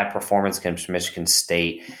had a bad performance against Michigan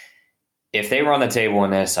State. If they were on the table in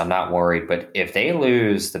this, I'm not worried. But if they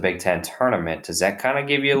lose the Big Ten tournament, does that kind of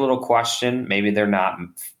give you a little question? Maybe they're not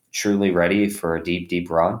truly ready for a deep, deep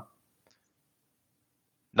run?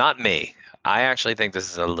 Not me. I actually think this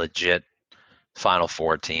is a legit Final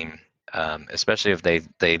Four team, especially if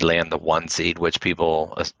they land the 1 seed, which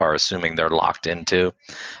people are assuming they're locked into.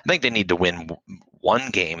 I think they need to win 1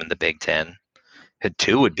 game in the Big Ten.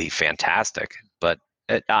 2 would be fantastic, but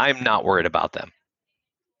I'm not worried about them.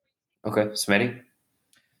 Okay, Smitty?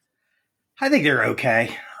 I think they're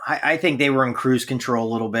okay. I think they were in cruise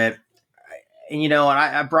control a little bit. And,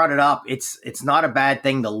 I brought it up. It's not a bad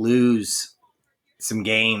thing to lose some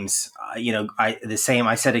games.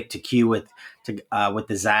 I said it to Q with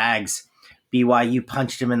the Zags. BYU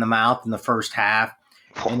punched him in the mouth in the first half.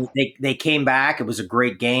 And they came back. It was a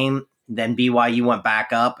great game. Then BYU went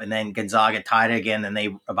back up, and then Gonzaga tied it again, and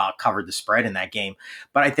they about covered the spread in that game.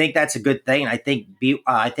 But I think that's a good thing. I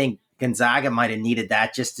think Gonzaga might have needed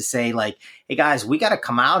that just to say, like, hey, guys, we got to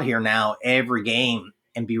come out here now every game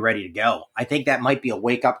and be ready to go. I think that might be a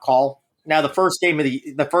wake-up call. Now, the first game of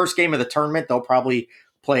the tournament, they'll probably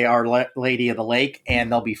play Our Lady of the Lake,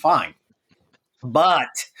 and they'll be fine. But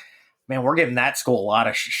man, we're giving that school a lot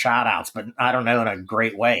of shout-outs, but I don't know, in a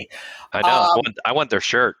great way. I know. I want their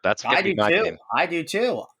shirt. That's going to be my game. I do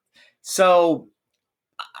too. So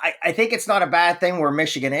I think it's not a bad thing where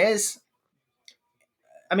Michigan is.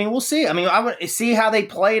 I mean, we'll see. I mean, I want to see how they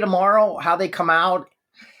play tomorrow, how they come out.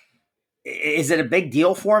 Is it a big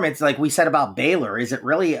deal for them? It's like we said about Baylor. Is it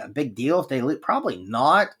really a big deal if they lose? Probably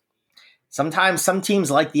not. Sometimes some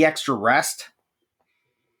teams like the extra rest.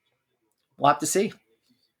 We'll have to see.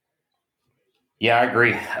 Yeah, I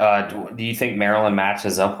agree. Do you think Maryland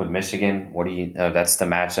matches up with Michigan? What do you? That's the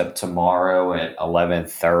matchup tomorrow at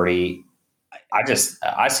 11:30.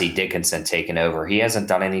 I see Dickinson taking over. He hasn't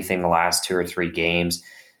done anything the last 2 or 3 games.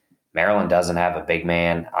 Maryland doesn't have a big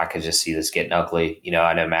man. I could just see this getting ugly.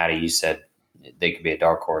 I know, Maddie, you said they could be a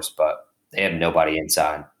dark horse, but they have nobody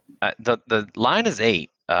inside. The line is 8.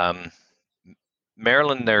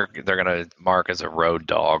 Maryland, they're going to mark as a road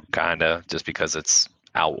dog, kind of, just because it's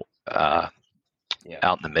out.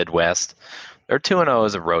 Out in the Midwest. They're 2-0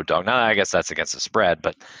 as a road dog. Now, I guess that's against the spread,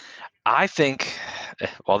 but I think,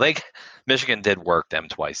 Michigan did work them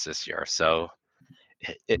twice this year. So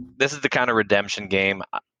this is the kind of redemption game.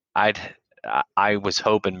 I was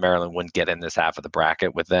hoping Maryland wouldn't get in this half of the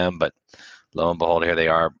bracket with them, but lo and behold, here they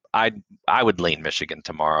are. I would lean Michigan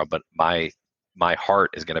tomorrow, but my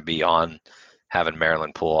heart is going to be on having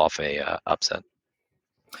Maryland pull off a upset.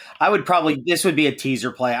 This would be a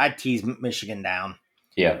teaser play. I'd tease Michigan down.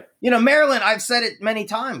 Yeah. Maryland, I've said it many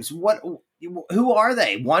times. Who are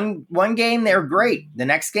they? One game, they're great. The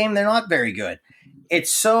next game, they're not very good. It's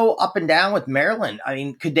so up and down with Maryland. I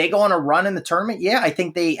mean, could they go on a run in the tournament? Yeah, I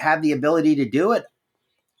think they have the ability to do it.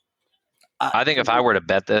 I think if I were to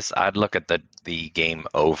bet this, I'd look at the game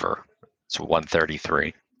over. It's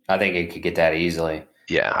 133. I think it could get that easily.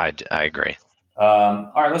 Yeah, I agree.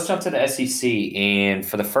 All right, let's jump to the SEC. And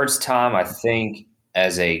for the first time, I think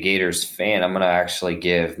as a Gators fan, I'm going to actually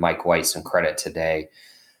give Mike White some credit today.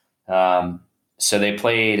 So they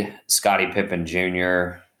played Scottie Pippen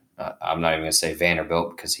Jr. I'm not even going to say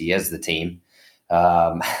Vanderbilt because he is the team.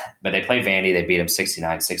 But they played Vandy. They beat him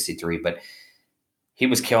 69-63. But he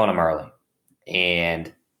was killing them early.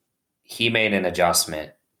 And he made an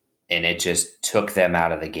adjustment, and it just took them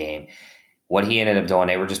out of the game. What he ended up doing,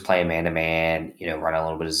 they were just playing man-to-man, running a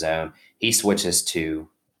little bit of zone. He switches to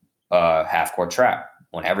half-court trap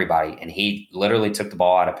on everybody, and he literally took the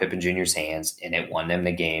ball out of Pippen Jr.'s hands, and it won them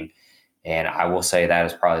the game. And I will say that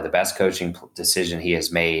is probably the best coaching decision he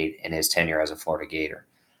has made in his tenure as a Florida Gator.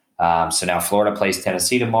 So now Florida plays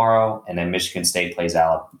Tennessee tomorrow, and then Michigan State plays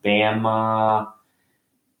Alabama.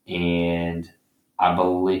 And I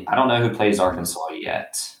don't know who plays Arkansas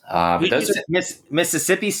yet.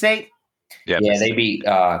 Mississippi State? Yeah, they beat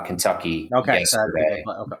Kentucky yesterday.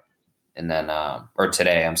 Okay. And then, or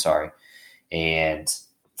today, I'm sorry. And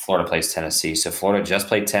Florida plays Tennessee. So Florida just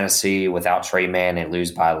played Tennessee without Trey Mann and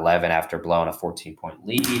lose by 11 after blowing a 14-point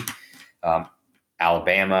lead.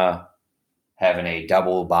 Alabama having a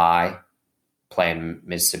double bye playing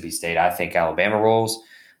Mississippi State. I think Alabama rolls,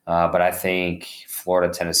 but I think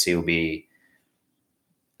Florida-Tennessee will be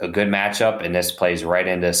a good matchup, and this plays right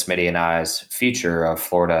into Smitty and I's future of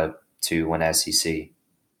Florida to win SEC.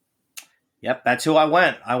 Yep, that's who I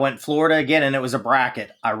went. I went Florida again, and it was a bracket.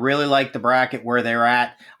 I really like the bracket where they're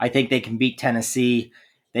at. I think they can beat Tennessee.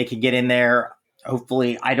 They can get in there.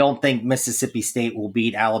 Hopefully, I don't think Mississippi State will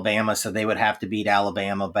beat Alabama, so they would have to beat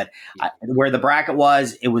Alabama. But where the bracket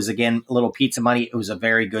was, it was, again, a little pizza money. It was a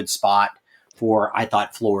very good spot for, I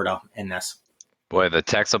thought, Florida in this. Boy, the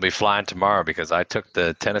text will be flying tomorrow because I took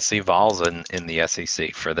the Tennessee Vols in the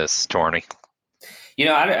SEC for this tourney.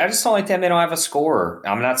 I just don't like them. They don't have a scorer.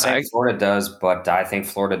 I'm not saying Florida does, but I think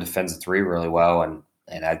Florida defends the three really well. And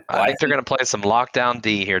I think they're going to play some lockdown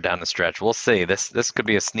D here down the stretch. We'll see. This could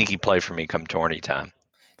be a sneaky play for me come tourney time.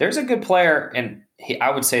 There's a good player, and I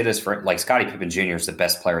would say this for Scottie Pippen Jr. is the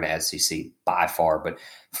best player in the SEC by far. But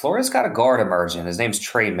Florida's got a guard emerging. His name's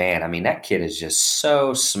Trey Mann. I mean, that kid is just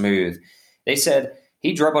so smooth. They said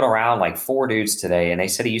he dribbled around like 4 dudes today, and they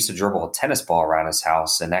said he used to dribble a tennis ball around his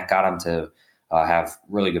house, and that got him to have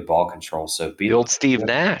really good ball control. So the old Steve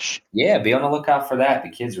Nash. Yeah, be on the lookout for that. The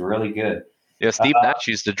kid's really good. Yeah, Steve Nash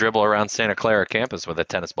used to dribble around Santa Clara campus with a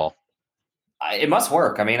tennis ball. It must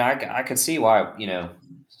work. I mean, I could see why,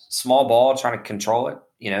 small ball, trying to control it.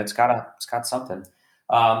 It's got something.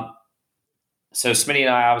 So Smitty and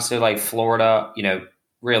I obviously like Florida.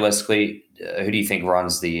 Realistically, who do you think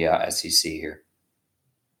runs the SEC here?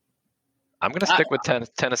 I'm going to stick with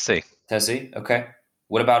Tennessee. Tennessee, okay.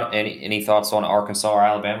 What about any thoughts on Arkansas or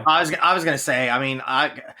Alabama? I was going to say,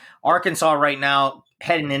 Arkansas right now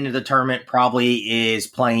heading into the tournament probably is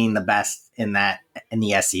playing the best in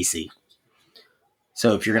the SEC.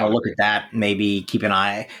 So if you're going to look at that, maybe keep an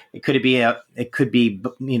eye. It could be a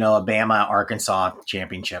Bama Arkansas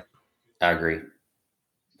championship. I agree.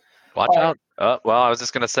 Watch out. I was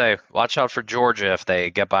just going to say, watch out for Georgia if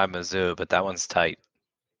they get by Mizzou, but that one's tight.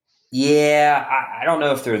 Yeah, I don't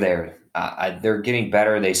know if they're there. They're getting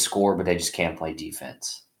better. They score, but they just can't play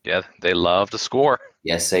defense. Yeah, they love to score.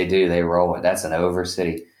 Yes, they do. They roll it. That's an over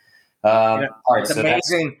city. All right, it's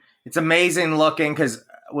amazing. It's amazing looking because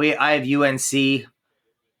I have UNC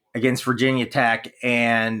against Virginia Tech,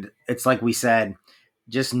 and it's like we said,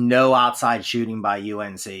 just no outside shooting by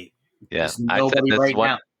UNC. Yeah, nobody right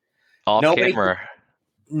now. Off camera.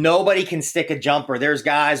 Nobody can stick a jumper. There's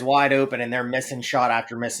guys wide open, and they're missing shot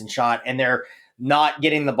after missing shot, and they're not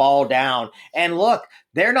getting the ball down. And look,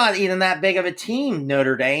 they're not even that big of a team,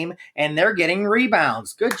 Notre Dame, and they're getting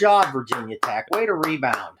rebounds. Good job, Virginia Tech. Way to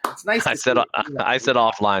rebound. It's nice. I said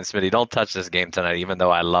offline, Smitty, don't touch this game tonight, even though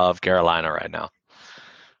I love Carolina right now.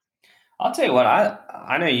 I'll tell you what,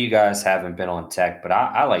 I know you guys haven't been on Tech, but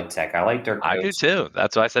I like Tech. I like their coach. I do too.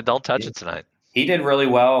 That's why I said don't touch it tonight. He did really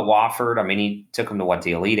well at Wofford. I mean, he took them to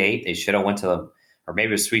the Elite Eight. They should have went to or maybe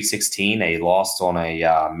it was Sweet 16. They lost on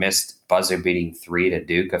a missed buzzer-beating 3 to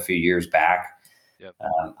Duke a few years back. Yep.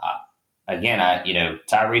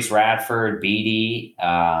 Tyrese Radford, Beatty,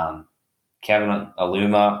 Kevin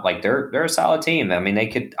Aluma, they're a solid team. I mean, I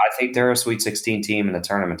think they're a Sweet 16 team in the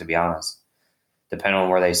tournament, to be honest, depending on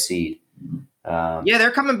where they seed.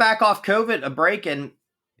 They're coming back off COVID, a break, and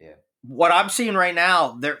what I'm seeing right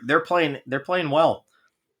now, they're playing well.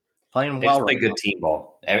 They play good team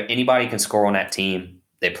ball. Anybody can score on that team.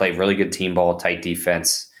 They play really good team ball, tight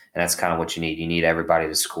defense, and that's kind of what you need. You need everybody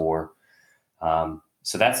to score.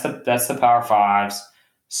 So that's the Power Fives.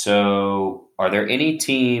 So are there any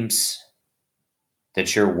teams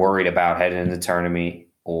that you're worried about heading into the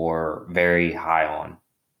or very high on?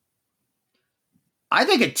 I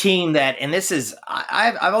think a team that, and this is,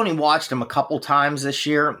 I've only watched them a couple times this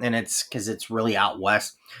year, and it's because it's really out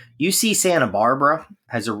west. UC Santa Barbara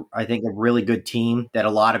has I think a really good team that a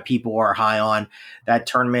lot of people are high on. That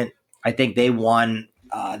tournament, I think they won.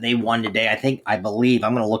 They won today. I believe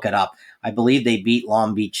I'm going to look it up. I believe they beat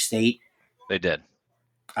Long Beach State. They did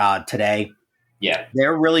today. Yeah,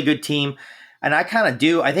 they're a really good team, and I kind of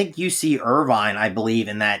do. I think UC Irvine, I believe,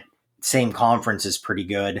 in that same conference is pretty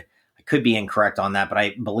good. Could be incorrect on that, but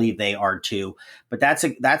I believe they are too. But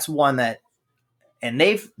that's one that, and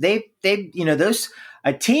they've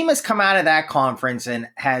a team has come out of that conference and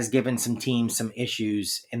has given some teams some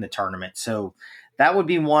issues in the tournament. So that would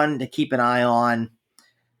be one to keep an eye on.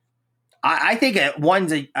 I think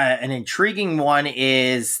an intriguing one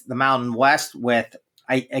is the Mountain West with,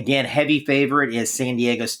 again, heavy favorite is San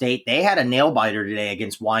Diego State. They had a nail biter today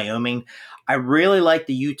against Wyoming. I really like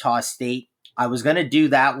the Utah State. I was going to do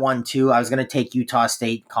that one too. I was going to take Utah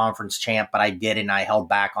State conference champ, but I didn't. I held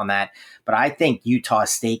back on that. But I think Utah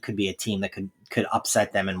State could be a team that could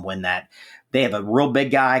upset them and win that. They have a real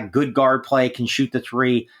big guy, good guard play, can shoot the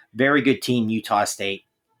three. Very good team, Utah State.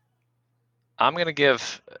 I'm going to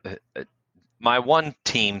give my one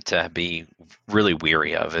team to be really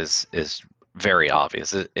weary of is very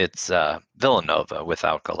obvious. It's Villanova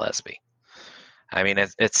without Gillespie. I mean,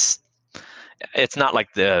 it's not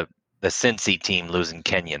like the Cincy team losing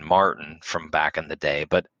Kenyon Martin from back in the day,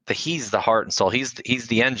 but he's the heart and soul. He's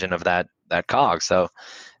the engine of that cog. So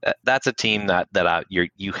that's a team that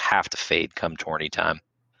you have to fade come tourney time.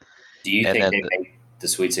 Do you think they make the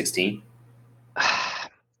Sweet 16?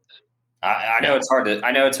 I know it's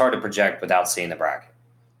hard to project without seeing the bracket.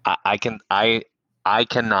 I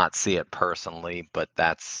cannot see it personally, but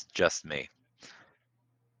that's just me.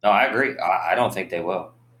 No, I agree. I don't think they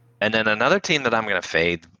will. And then another team that I'm going to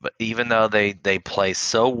fade, but even though they play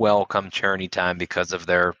so well come tourney time because of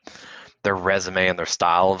their resume and their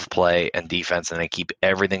style of play and defense, and they keep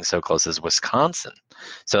everything so close, is Wisconsin.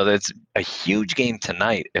 So that's a huge game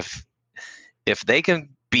tonight. If they can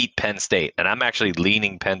beat Penn State, and I'm actually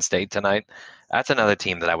leaning Penn State tonight, that's another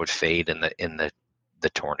team that I would fade in the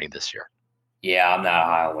tourney this year. Yeah, I'm not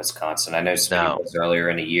high on Wisconsin. I know Smitty was earlier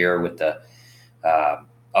in the year with the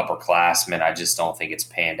upperclassmen. I just don't think it's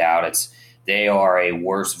panned out. They are a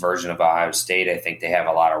worse version of Ohio State. I think they have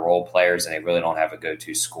a lot of role players, and they really don't have a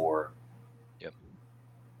go-to scorer. Yep.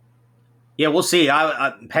 Yeah, we'll see.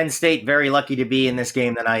 Penn State very lucky to be in this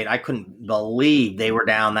game tonight. I couldn't believe they were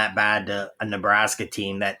down that bad to a Nebraska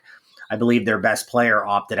team that I believe their best player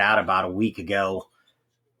opted out about a week ago.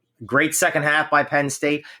 Great second half by Penn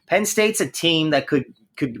State. Penn State's a team that could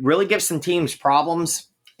really give some teams problems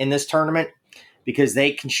in this tournament, because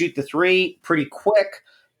they can shoot the three pretty quick,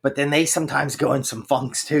 but then they sometimes go in some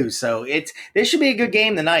funks too. So this should be a good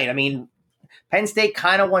game tonight. I mean, Penn State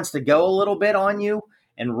kind of wants to go a little bit on you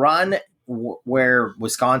and run, where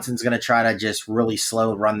Wisconsin's going to try to just really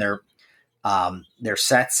slow run their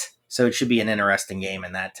sets. So it should be an interesting game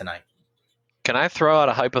in that tonight. Can I throw out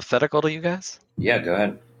a hypothetical to you guys? Yeah, go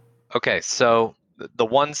ahead. Okay, so the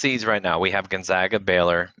 1 seeds right now, we have Gonzaga,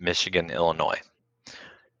 Baylor, Michigan, Illinois.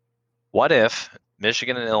 What if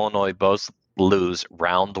Michigan and Illinois both lose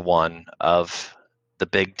round 1 of the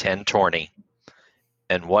Big Ten tourney?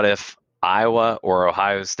 And what if Iowa or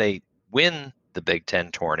Ohio State win the Big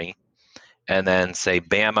Ten tourney, and then, say,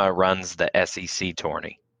 Bama runs the SEC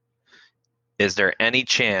tourney? Is there any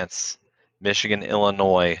chance Michigan,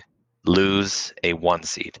 Illinois lose a 1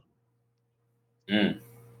 seed?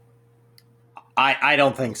 I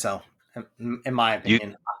don't think so, in my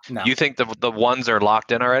opinion. No. You think the ones are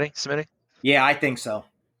locked in already, Smitty? Yeah, I think so.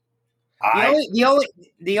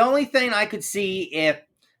 The only thing I could see, if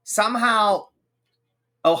somehow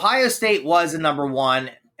Ohio State was a number 1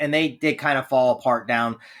 and they did kind of fall apart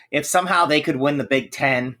down, if somehow they could win the Big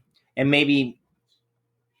Ten, and maybe,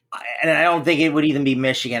 and I don't think it would even be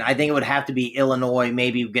Michigan. I think it would have to be Illinois,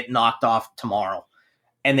 maybe get knocked off tomorrow,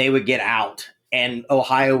 and they would get out, and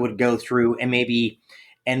Ohio would go through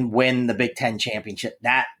and win the Big Ten championship.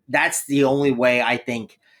 That's the only way. I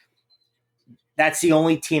think that's the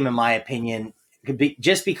only team, in my opinion, could be,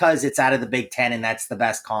 just because it's out of the Big Ten and that's the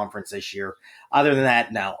best conference this year. Other than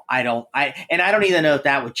that, no, I don't. I don't even know if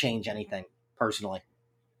that would change anything personally.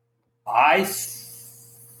 I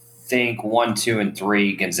think 1, 2, and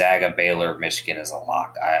 3, Gonzaga, Baylor, Michigan is a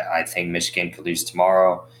lock. I think Michigan could lose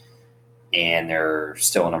tomorrow, and they're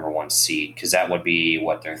still a number 1 seed, because that would be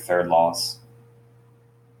their third loss.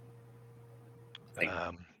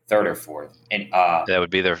 Third or fourth, and that would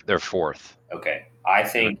be their fourth. Okay, I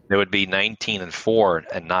think it would be 19-4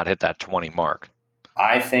 and not hit that 20 mark.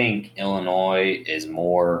 I think Illinois is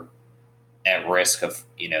more at risk of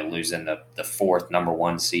losing the fourth number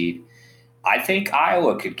one seed. I think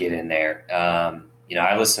Iowa could get in there.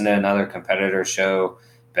 I listened to another competitor show,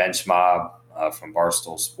 Bench Mob from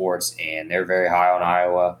Barstool Sports, and they're very high on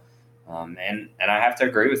Iowa. And I have to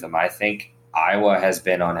agree with them. I think Iowa has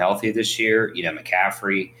been unhealthy this year.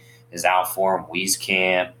 McCaffrey is out for him.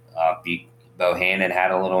 Wieskamp, Bohannon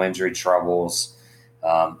had a little injury troubles.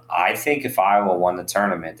 I think if Iowa won the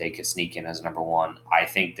tournament, they could sneak in as number one. I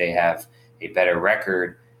think they have a better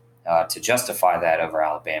record to justify that over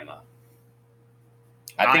Alabama.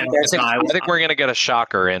 I think we're going to get a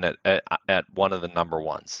shocker in at one of the number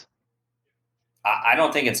ones. I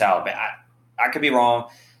don't think it's Alabama. I could be wrong.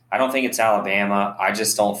 I don't think it's Alabama. I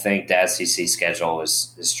just don't think the SEC schedule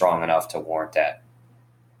is strong enough to warrant that.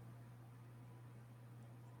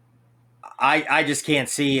 I just can't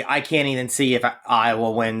see. I can't even see if Iowa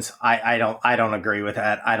wins. I don't agree with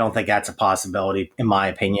that. I don't think that's a possibility, in my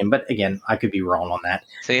opinion. But again, I could be wrong on that.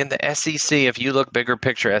 See, in the SEC, if you look bigger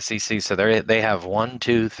picture SEC, so they have 1,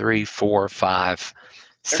 2, 3, 4, 5,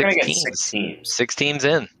 6 teams. 6 teams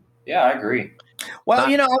in. Yeah, I agree. Well,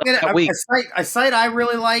 a site I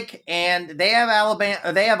really like, and they have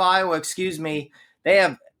Alabama. They have Iowa. Excuse me. They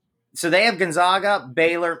have Gonzaga,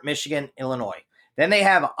 Baylor, Michigan, Illinois. Then they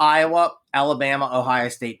have Iowa, Alabama, Ohio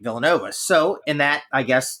State, Villanova. So in that, I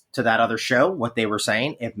guess, to that other show, what they were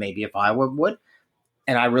saying, if Iowa would,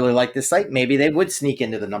 and I really like this site, maybe they would sneak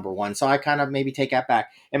into the number one. So I kind of maybe take that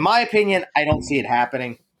back. In my opinion, I don't see it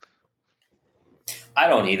happening. I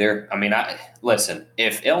don't either. I mean, listen,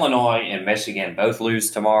 if Illinois and Michigan both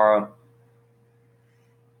lose tomorrow,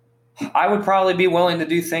 I would probably be willing to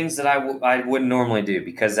do things that I wouldn't normally do,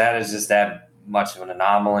 because that is just that much of an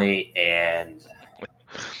anomaly, and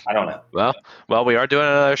I don't know. Well, we are doing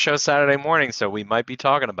another show Saturday morning, so we might be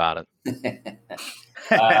talking about it.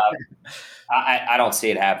 I don't see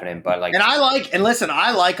it happening, but I like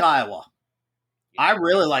Iowa. I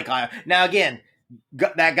really like Iowa. Now, again,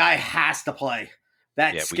 that guy has to play.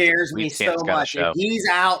 That scares me so much. If he's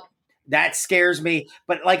out, that scares me.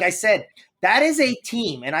 But like I said, that is a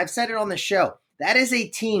team, and I've said it on the show, that is a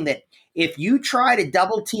team that if you try to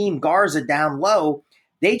double team Garza down low,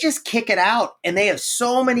 they just kick it out, and they have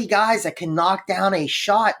so many guys that can knock down a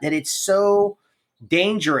shot that it's so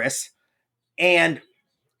dangerous, and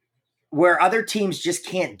where other teams just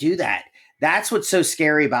can't do that. That's what's so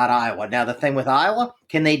scary about Iowa. Now, the thing with Iowa,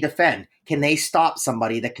 can they defend? Can they stop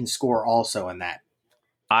somebody that can score also in that?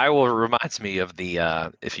 Iowa reminds me of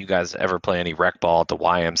the if you guys ever play any rec ball at the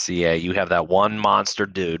YMCA, you have that one monster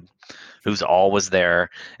dude who's always there,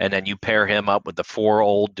 and then you pair him up with the 4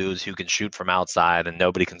 old dudes who can shoot from outside, and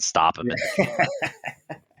nobody can stop him.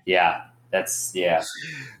 Yeah,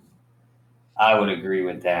 I would agree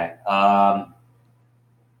with that. But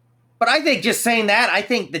I think just saying that, I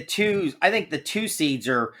think the two seeds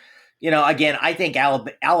are, again, I think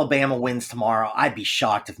Alabama wins tomorrow. I'd be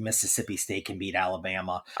shocked if Mississippi State can beat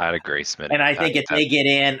Alabama. I'd agree, Smith. And I think if they get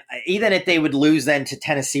in, even if they would lose then to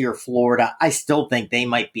Tennessee or Florida, I still think they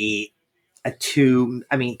might be a 2.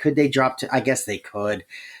 I mean, could they drop to? I guess they could.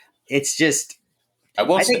 It's just,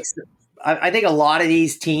 I think a lot of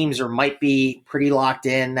these teams might be pretty locked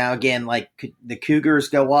in. Now, again, like, could the Cougars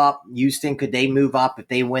go up? Houston, could they move up if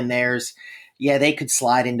they win theirs? Yeah, they could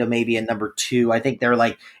slide into maybe a number 2. I think they're,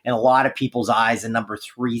 like, in a lot of people's eyes, a number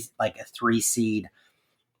 3, like a 3 seed.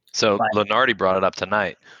 So Lenardi brought it up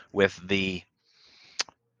tonight with the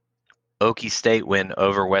Okie State win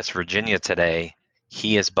over West Virginia today.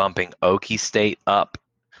 He is bumping Okie State up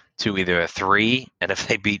to either a 3, and if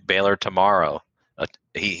they beat Baylor tomorrow,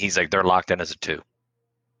 he's like, they're locked in as a 2.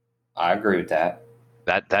 I agree with that.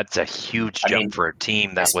 That's a huge jump for a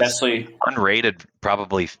team that was unrated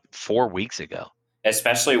probably 4 weeks ago.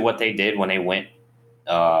 Especially what they did when they went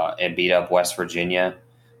and beat up West Virginia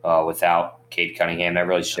without Cade Cunningham. That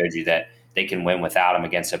really showed you that they can win without him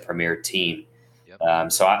against a premier team.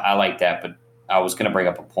 Yep. So I like that. But I was going to bring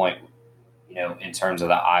up a point, in terms of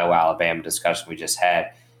the Iowa-Alabama discussion we just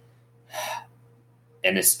had.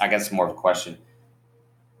 And I guess it's more of a question.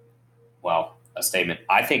 Well, a statement.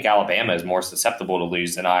 I think Alabama is more susceptible to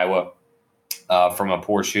lose than Iowa from a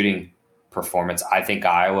poor shooting performance. I think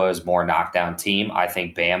Iowa is more knockdown team. I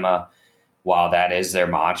think Bama, while that is their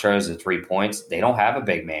mantra, is the 3 points, they don't have a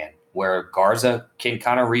big man where Garza can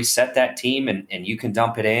kind of reset that team and you can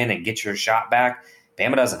dump it in and get your shot back.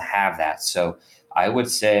 Bama doesn't have that. So I would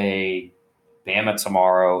say Bama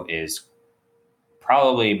tomorrow is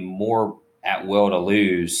probably more at will to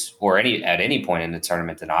lose or at any point in the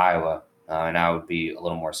tournament than Iowa. And I would be a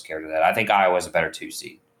little more scared of that. I think Iowa is a better 2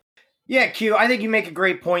 seed. Yeah, Q, I think you make a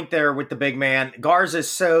great point there with the big man. Garza is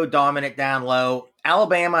so dominant down low.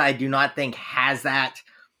 Alabama, I do not think has that,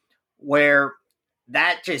 where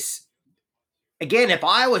that just, again, if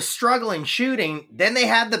I was struggling shooting, then they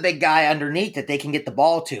have the big guy underneath that they can get the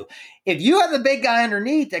ball to. If you have the big guy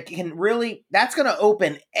underneath that can really, that's going to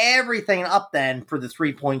open everything up then for the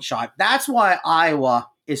 3-point shot. That's why Iowa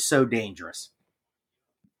is so dangerous.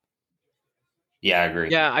 Yeah, I agree.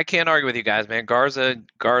 Yeah, I can't argue with you guys, man. Garza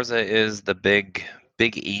is the big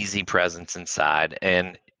easy presence inside,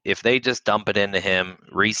 and if they just dump it into him,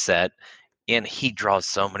 reset, and he draws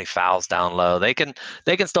so many fouls down low, they can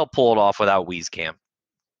still pull it off without Wieskamp.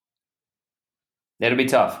 It'll be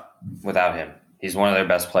tough without him. He's one of their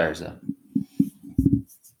best players, though.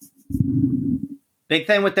 Big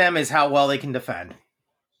thing with them is how well they can defend.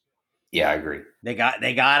 Yeah, I agree. They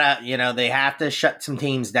gotta, they have to shut some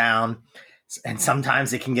teams down. And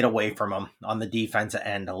sometimes they can get away from them on the defensive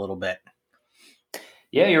end a little bit.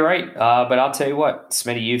 Yeah, you're right. But I'll tell you what,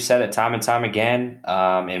 Smitty, you've said it time and time again,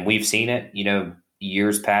 and we've seen it,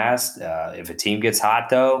 years past. If a team gets hot,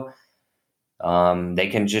 though, they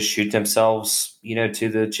can just shoot themselves, to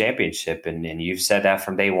the championship. And you've said that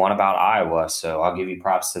from day one about Iowa. So I'll give you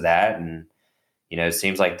props to that. And, it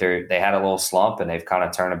seems like they had a little slump and they've kind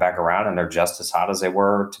of turned it back around and they're just as hot as they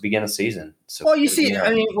were to begin the season. So, well, you see,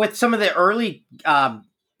 with some of the early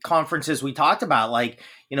conferences we talked about, like,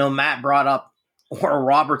 Matt brought up or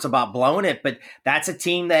Roberts about blowing it, but that's a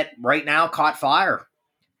team that right now caught fire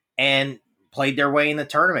and played their way in the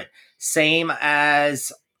tournament. Same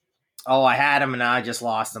as, I had them and I just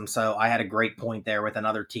lost them. So I had a great point there with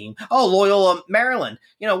another team. Loyola Maryland.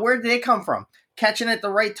 Where did they come from? Catching it at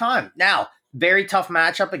the right time. Now, very tough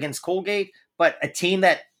matchup against Colgate, but a team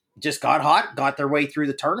that just got hot, got their way through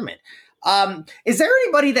the tournament. Is there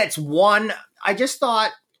anybody that's won? I just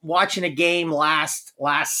thought watching a game last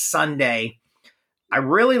Sunday, I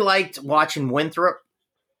really liked watching Winthrop.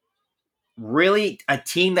 Really a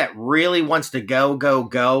team that really wants to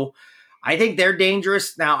go. I think they're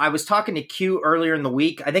dangerous. Now, I was talking to Q earlier in the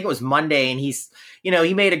week. I think it was Monday, and he's,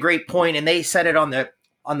 he made a great point, and they said it on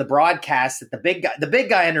the broadcast that the big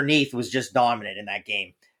guy underneath was just dominant in that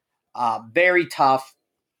game. Very tough,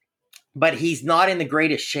 but he's not in the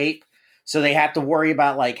greatest shape. So they have to worry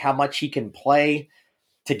about like how much he can play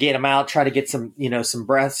to get him out, try to get some, some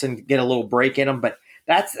breaths and get a little break in him. But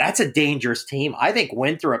that's a dangerous team. I think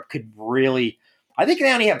Winthrop could really, I think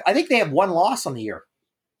they have one loss on the year.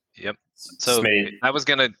 Yep. So I was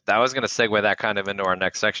gonna segue that kind of into our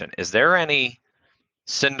next section. Is there any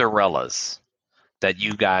Cinderellas that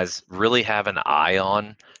you guys really have an eye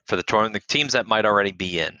on for the tournament, the teams that might already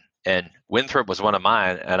be in? And Winthrop was one of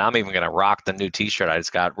mine, and I'm even going to rock the new T-shirt I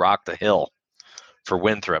just got, Rock the Hill, for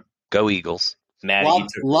Winthrop. Go Eagles. Matt,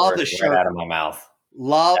 love the shirt right out of my mouth.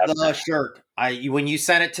 Love the shirt. When you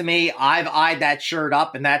sent it to me, I've eyed that shirt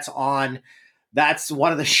up, and that's one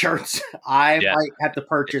of the shirts I might have to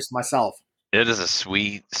purchase myself. It is a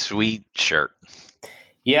sweet, sweet shirt.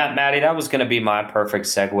 Yeah, Maddie, that was going to be my perfect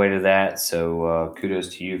segue to that. So kudos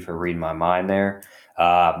to you for reading my mind there.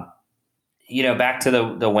 Back to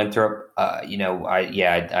the Winthrop,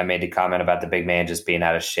 I made the comment about the big man just being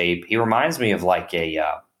out of shape. He reminds me of like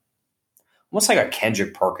almost like a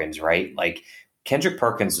Kendrick Perkins, right? Like Kendrick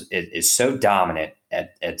Perkins is so dominant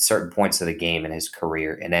at certain points of the game in his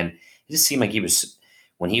career. And then it just seemed like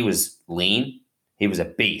when he was lean, he was a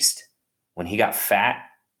beast. When he got fat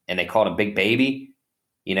and they called him Big Baby,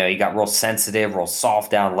 he got real sensitive, real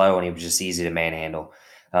soft down low, and he was just easy to manhandle.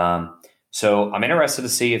 So I'm interested to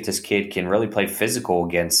see if this kid can really play physical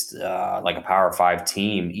against like a Power 5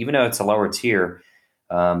 team, even though it's a lower tier.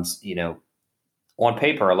 On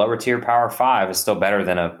paper, a lower tier Power 5 is still better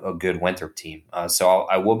than a good Winthrop team. So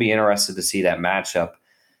I will be interested to see that matchup.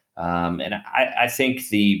 And I think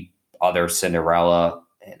the other Cinderella,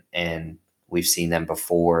 and we've seen them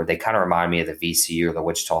before, they kind of remind me of the VCU or the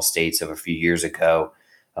Wichita States of a few years ago.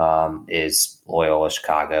 Is Loyola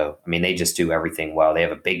Chicago. I mean, they just do everything well. They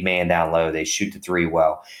have a big man down low. They shoot the three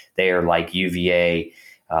well. They are like UVA,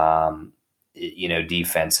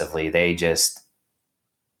 defensively. They just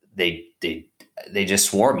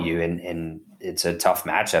swarm you, and it's a tough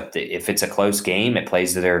matchup. If it's a close game, it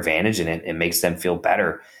plays to their advantage, and it makes them feel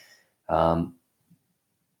better. Other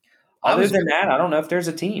than that, I don't know if there's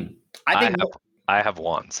a team. I have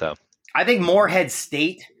one. So I think Morehead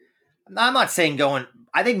State. I'm not saying going.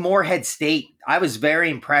 I think Morehead State, I was very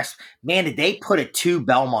impressed. Man, did they put it to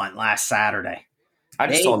Belmont last Saturday? I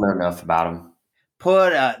just don't know enough about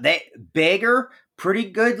them. Baker, pretty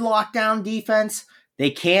good lockdown defense.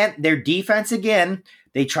 Their defense again,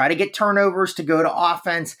 they try to get turnovers to go to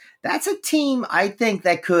offense. That's a team I think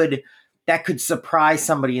that could that could surprise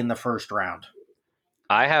somebody in the first round?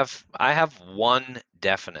 I have one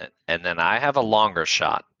definite, and then I have a longer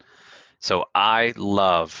shot. So I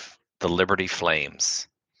love the Liberty Flames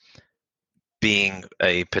being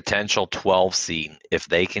a potential 12 seed if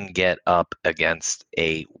they can get up against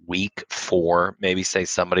a week 4, maybe say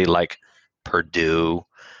somebody like Purdue,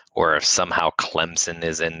 or if somehow Clemson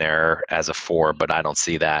is in there as a 4, but I don't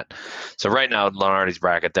see that. So right now, Lunardi's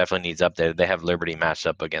bracket definitely needs updated. They have Liberty matched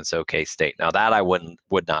up against OK State. Now that I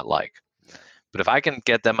would not like. But if I can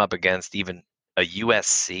get them up against even a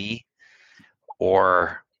USC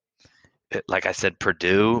or, like I said,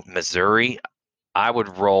 Purdue, Missouri, I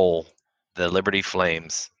would roll the Liberty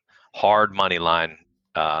Flames hard money line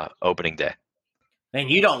opening day. Man,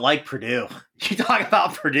 you don't like Purdue. You talk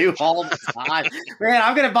about Purdue all the time. Man,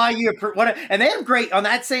 I'm going to buy you and they have great, on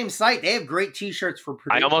that same site, they have great T-shirts for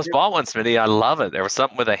Purdue. I almost bought one, Smitty. I love it. There was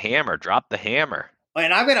something with a hammer. Drop the hammer.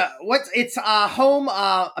 And I'm going to, it's home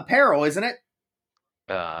apparel, isn't it?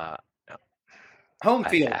 Home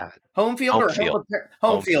field. Home field or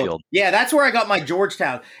home field. Yeah, that's where I got my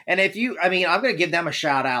Georgetown. And I'm going to give them a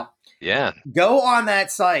shout out. Yeah. Go on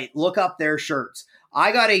that site, look up their shirts.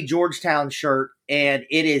 I got a Georgetown shirt, and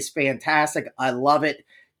it is fantastic. I love it.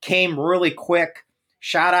 Came really quick.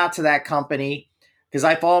 Shout out to that company because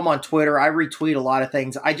I follow them on Twitter. I retweet a lot of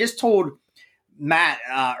things. I just told Matt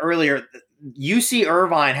earlier, UC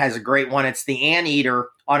Irvine has a great one. It's the Anteater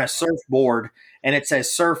on a surfboard, and it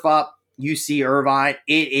says Surf Up UC Irvine.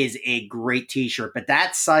 It is a great T-shirt. But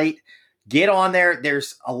that site, get on there.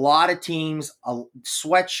 There's a lot of teams,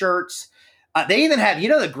 sweatshirts. They even have,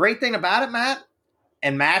 the great thing about it, Matt,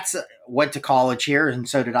 and Matt's went to college here, and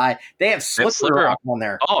so did I. They have slipper on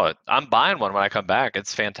there. Oh, I'm buying one when I come back.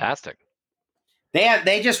 It's fantastic.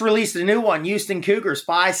 They just released a new one, Houston Cougars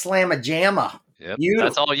Spy Slamma Jamma. Yep,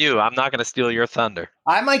 that's all you. I'm not going to steal your thunder.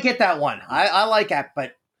 I might get that one. I like that,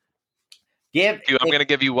 but I'm going to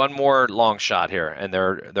give you one more long shot here, and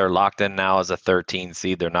they're locked in now as a 13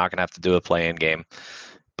 seed. They're not going to have to do a play-in game,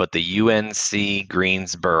 but the UNC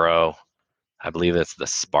Greensboro, I believe it's the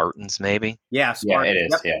Spartans, maybe. Yeah, Spartans. Yeah, it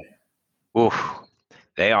is. Yep. Yeah. Oof,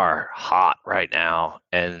 they are hot right now,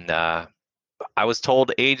 and I was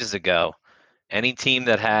told ages ago, any team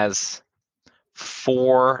that has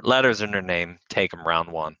 4 letters in their name, take them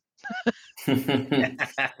round 1.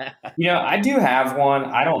 I do have one.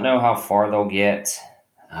 I don't know how far they'll get,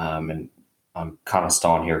 and I'm kind of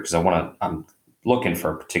stalling here because I'm looking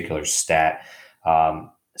for a particular stat.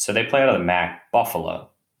 So they play out of the MAC.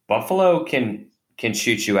 Buffalo can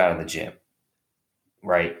shoot you out of the gym,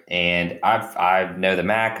 right? And I know the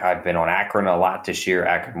MAC. I've been on Akron a lot this year.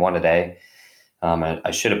 Akron won today.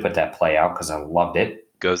 I should have put that play out because I loved it.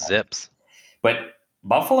 Go Zips! But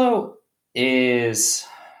Buffalo is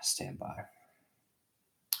standby.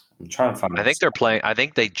 I'm trying to find. I think they're playing. I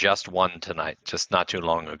think they just won tonight, just not too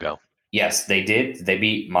long ago. Yes, they did. They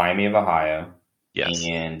beat Miami of Ohio. Yes,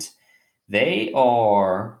 and they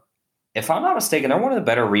are, if I'm not mistaken, they're one of the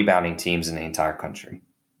better rebounding teams in the entire country.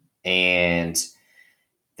 And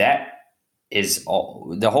that is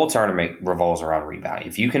all. The whole tournament revolves around rebounding.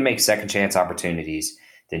 If you can make second chance opportunities,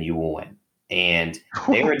 then you will win. And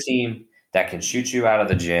they are a team that can shoot you out of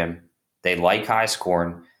the gym. They like high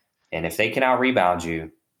scoring. And if they can out rebound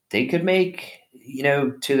you, they could make,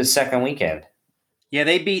 to the second weekend. Yeah,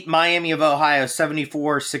 they beat Miami of Ohio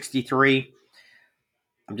 74-63.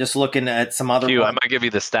 I'm just looking at some other ones. I might give you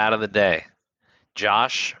the stat of the day.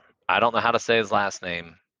 Josh, I don't know how to say his last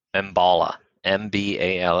name, Mballa,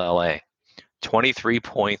 Mballa, 23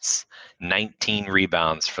 points, 19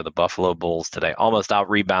 rebounds for the Buffalo Bulls today. Almost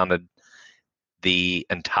out-rebounded the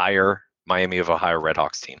entire Miami of Ohio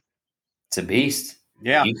Redhawks team. It's a beast.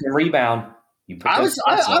 Yeah. You can rebound. I was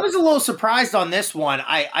a little surprised on this one.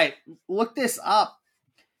 I looked this up,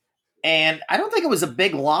 and I don't think it was a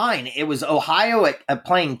big line. It was Ohio at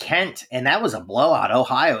playing Kent, and that was a blowout.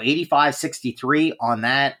 Ohio, 85-63 on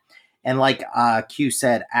that. And like Q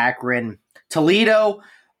said, Akron. Toledo,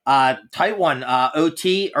 tight one.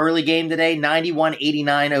 OT, early game today,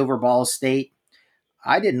 91-89 over Ball State.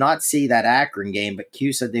 I did not see that Akron game, but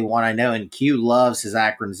Q said they won. I know, and Q loves his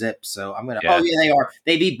Akron Zips. So I'm going to – Oh, yeah, they are.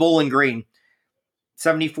 They beat Bowling Green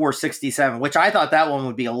 74-67, which I thought that one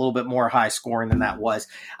would be a little bit more high scoring than that was.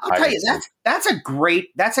 I'll tell you, that's a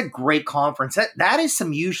great conference. That is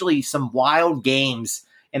usually some wild games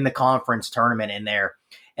in the conference tournament in there.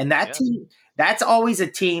 And that team, that's always a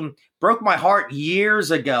team – broke my heart years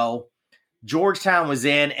ago. Georgetown was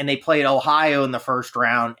in, and they played Ohio in the first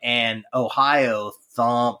round, and Ohio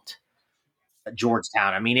thumped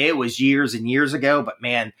Georgetown. I mean, it was years and years ago, but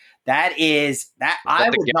man, that is that.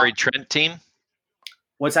 The Gary Trent team.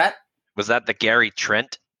 What's that? Was that the Gary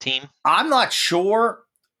Trent team? I'm not sure.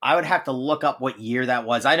 I would have to look up what year that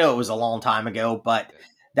was. I know it was a long time ago, but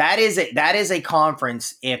that is a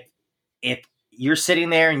conference. If you're sitting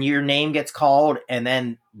there and your name gets called and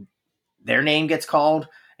then their name gets called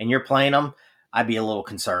and you're playing them, I'd be a little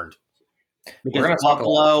concerned. Because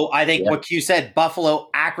Buffalo, I think what you said, Buffalo,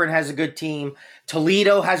 Akron has a good team.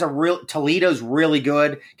 Toledo's really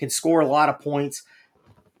good, can score a lot of points.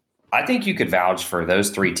 I think you could vouch for those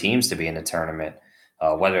three teams to be in the tournament,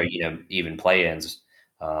 whether even play-ins.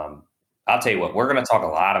 I'll tell you what, we're going to talk a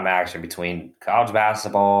lot of action between college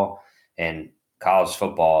basketball and college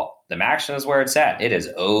football. The action is where it's at. It is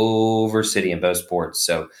over city in both sports.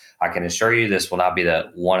 So I can assure you this will not be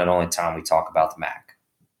the one and only time we talk about the MAC.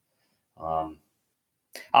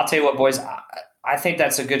 I'll tell you what, boys, I think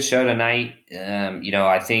that's a good show tonight.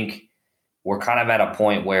 I think we're kind of at a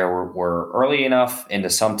point where we're early enough into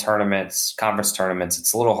some tournaments, conference tournaments.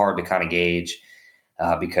 It's a little hard to kind of gauge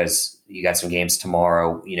because you got some games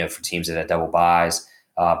tomorrow, for teams that have double buys.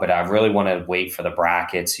 But I really want to wait for the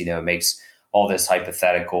brackets. It makes all this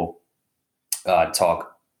hypothetical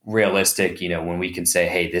talk realistic, when we can say,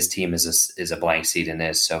 hey, this team is a blank seat in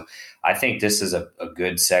this. So I think this is a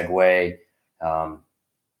good segue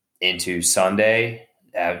into Sunday,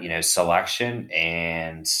 selection.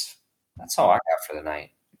 And that's all I got for the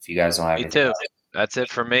night. If you guys don't have anything else. That's it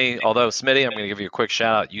for me. Although, Smitty, I'm going to give you a quick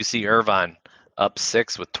shout out. UC Irvine up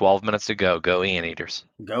 6 with 12 minutes to go. Go Anteaters.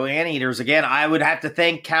 Go Anteaters. Again, I would have to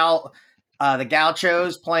thank the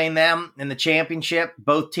Gauchos playing them in the championship.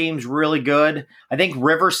 Both teams really good. I think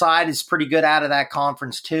Riverside is pretty good out of that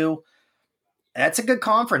conference too. That's a good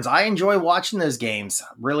conference. I enjoy watching those games.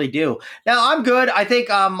 Really do. Now, I'm good. I think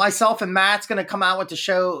myself and Matt's going to come out with the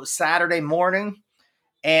show Saturday morning,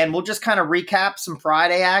 and we'll just kind of recap some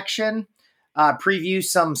Friday action, preview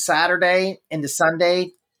some Saturday into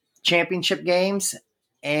Sunday championship games.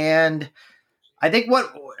 And I think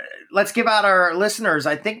let's give out our listeners,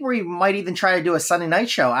 I think we might even try to do a Sunday night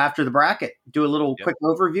show after the bracket, do a little quick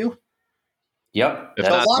overview. Yep. If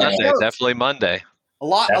not Sunday, definitely Monday. A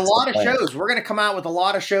lot of shows. We're going to come out with a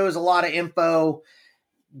lot of shows, a lot of info,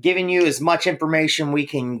 giving you as much information we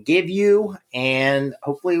can give you, and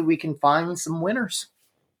hopefully we can find some winners.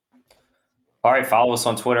 All right, follow us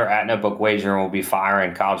on Twitter at Notebook Wager, and we'll be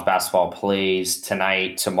firing college basketball plays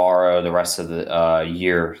tonight, tomorrow, the rest of the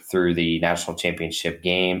year through the national championship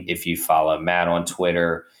game. If you follow Matt on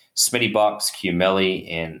Twitter, Smitty Bucks, Q Millie,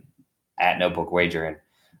 and at Notebook Wagering.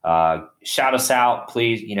 Shout us out,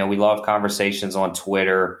 please. We love conversations on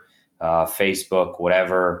Twitter, Facebook,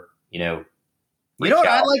 whatever. You know what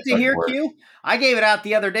I'd like to hear, Q? I gave it out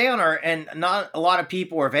the other day and not a lot of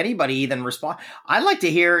people, or if anybody even respond. I'd like to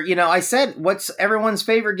hear, I said, what's everyone's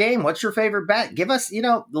favorite game? What's your favorite bet? Give us,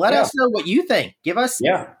 let us know what you think. Give us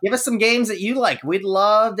some games that you like. We'd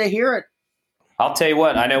love to hear it. I'll tell you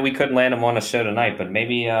what, I know we couldn't land him on the show tonight, but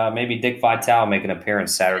maybe Dick Vitale make an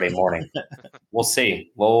appearance Saturday morning. We'll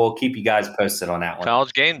see. We'll keep you guys posted on that one.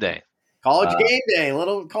 College game day.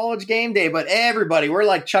 Little college game day. But everybody, we're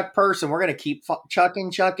like Chuck Person. We're going to keep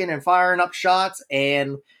chucking and firing up shots,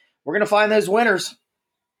 and we're going to find those winners.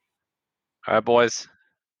 All right, boys.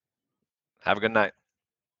 Have a good night.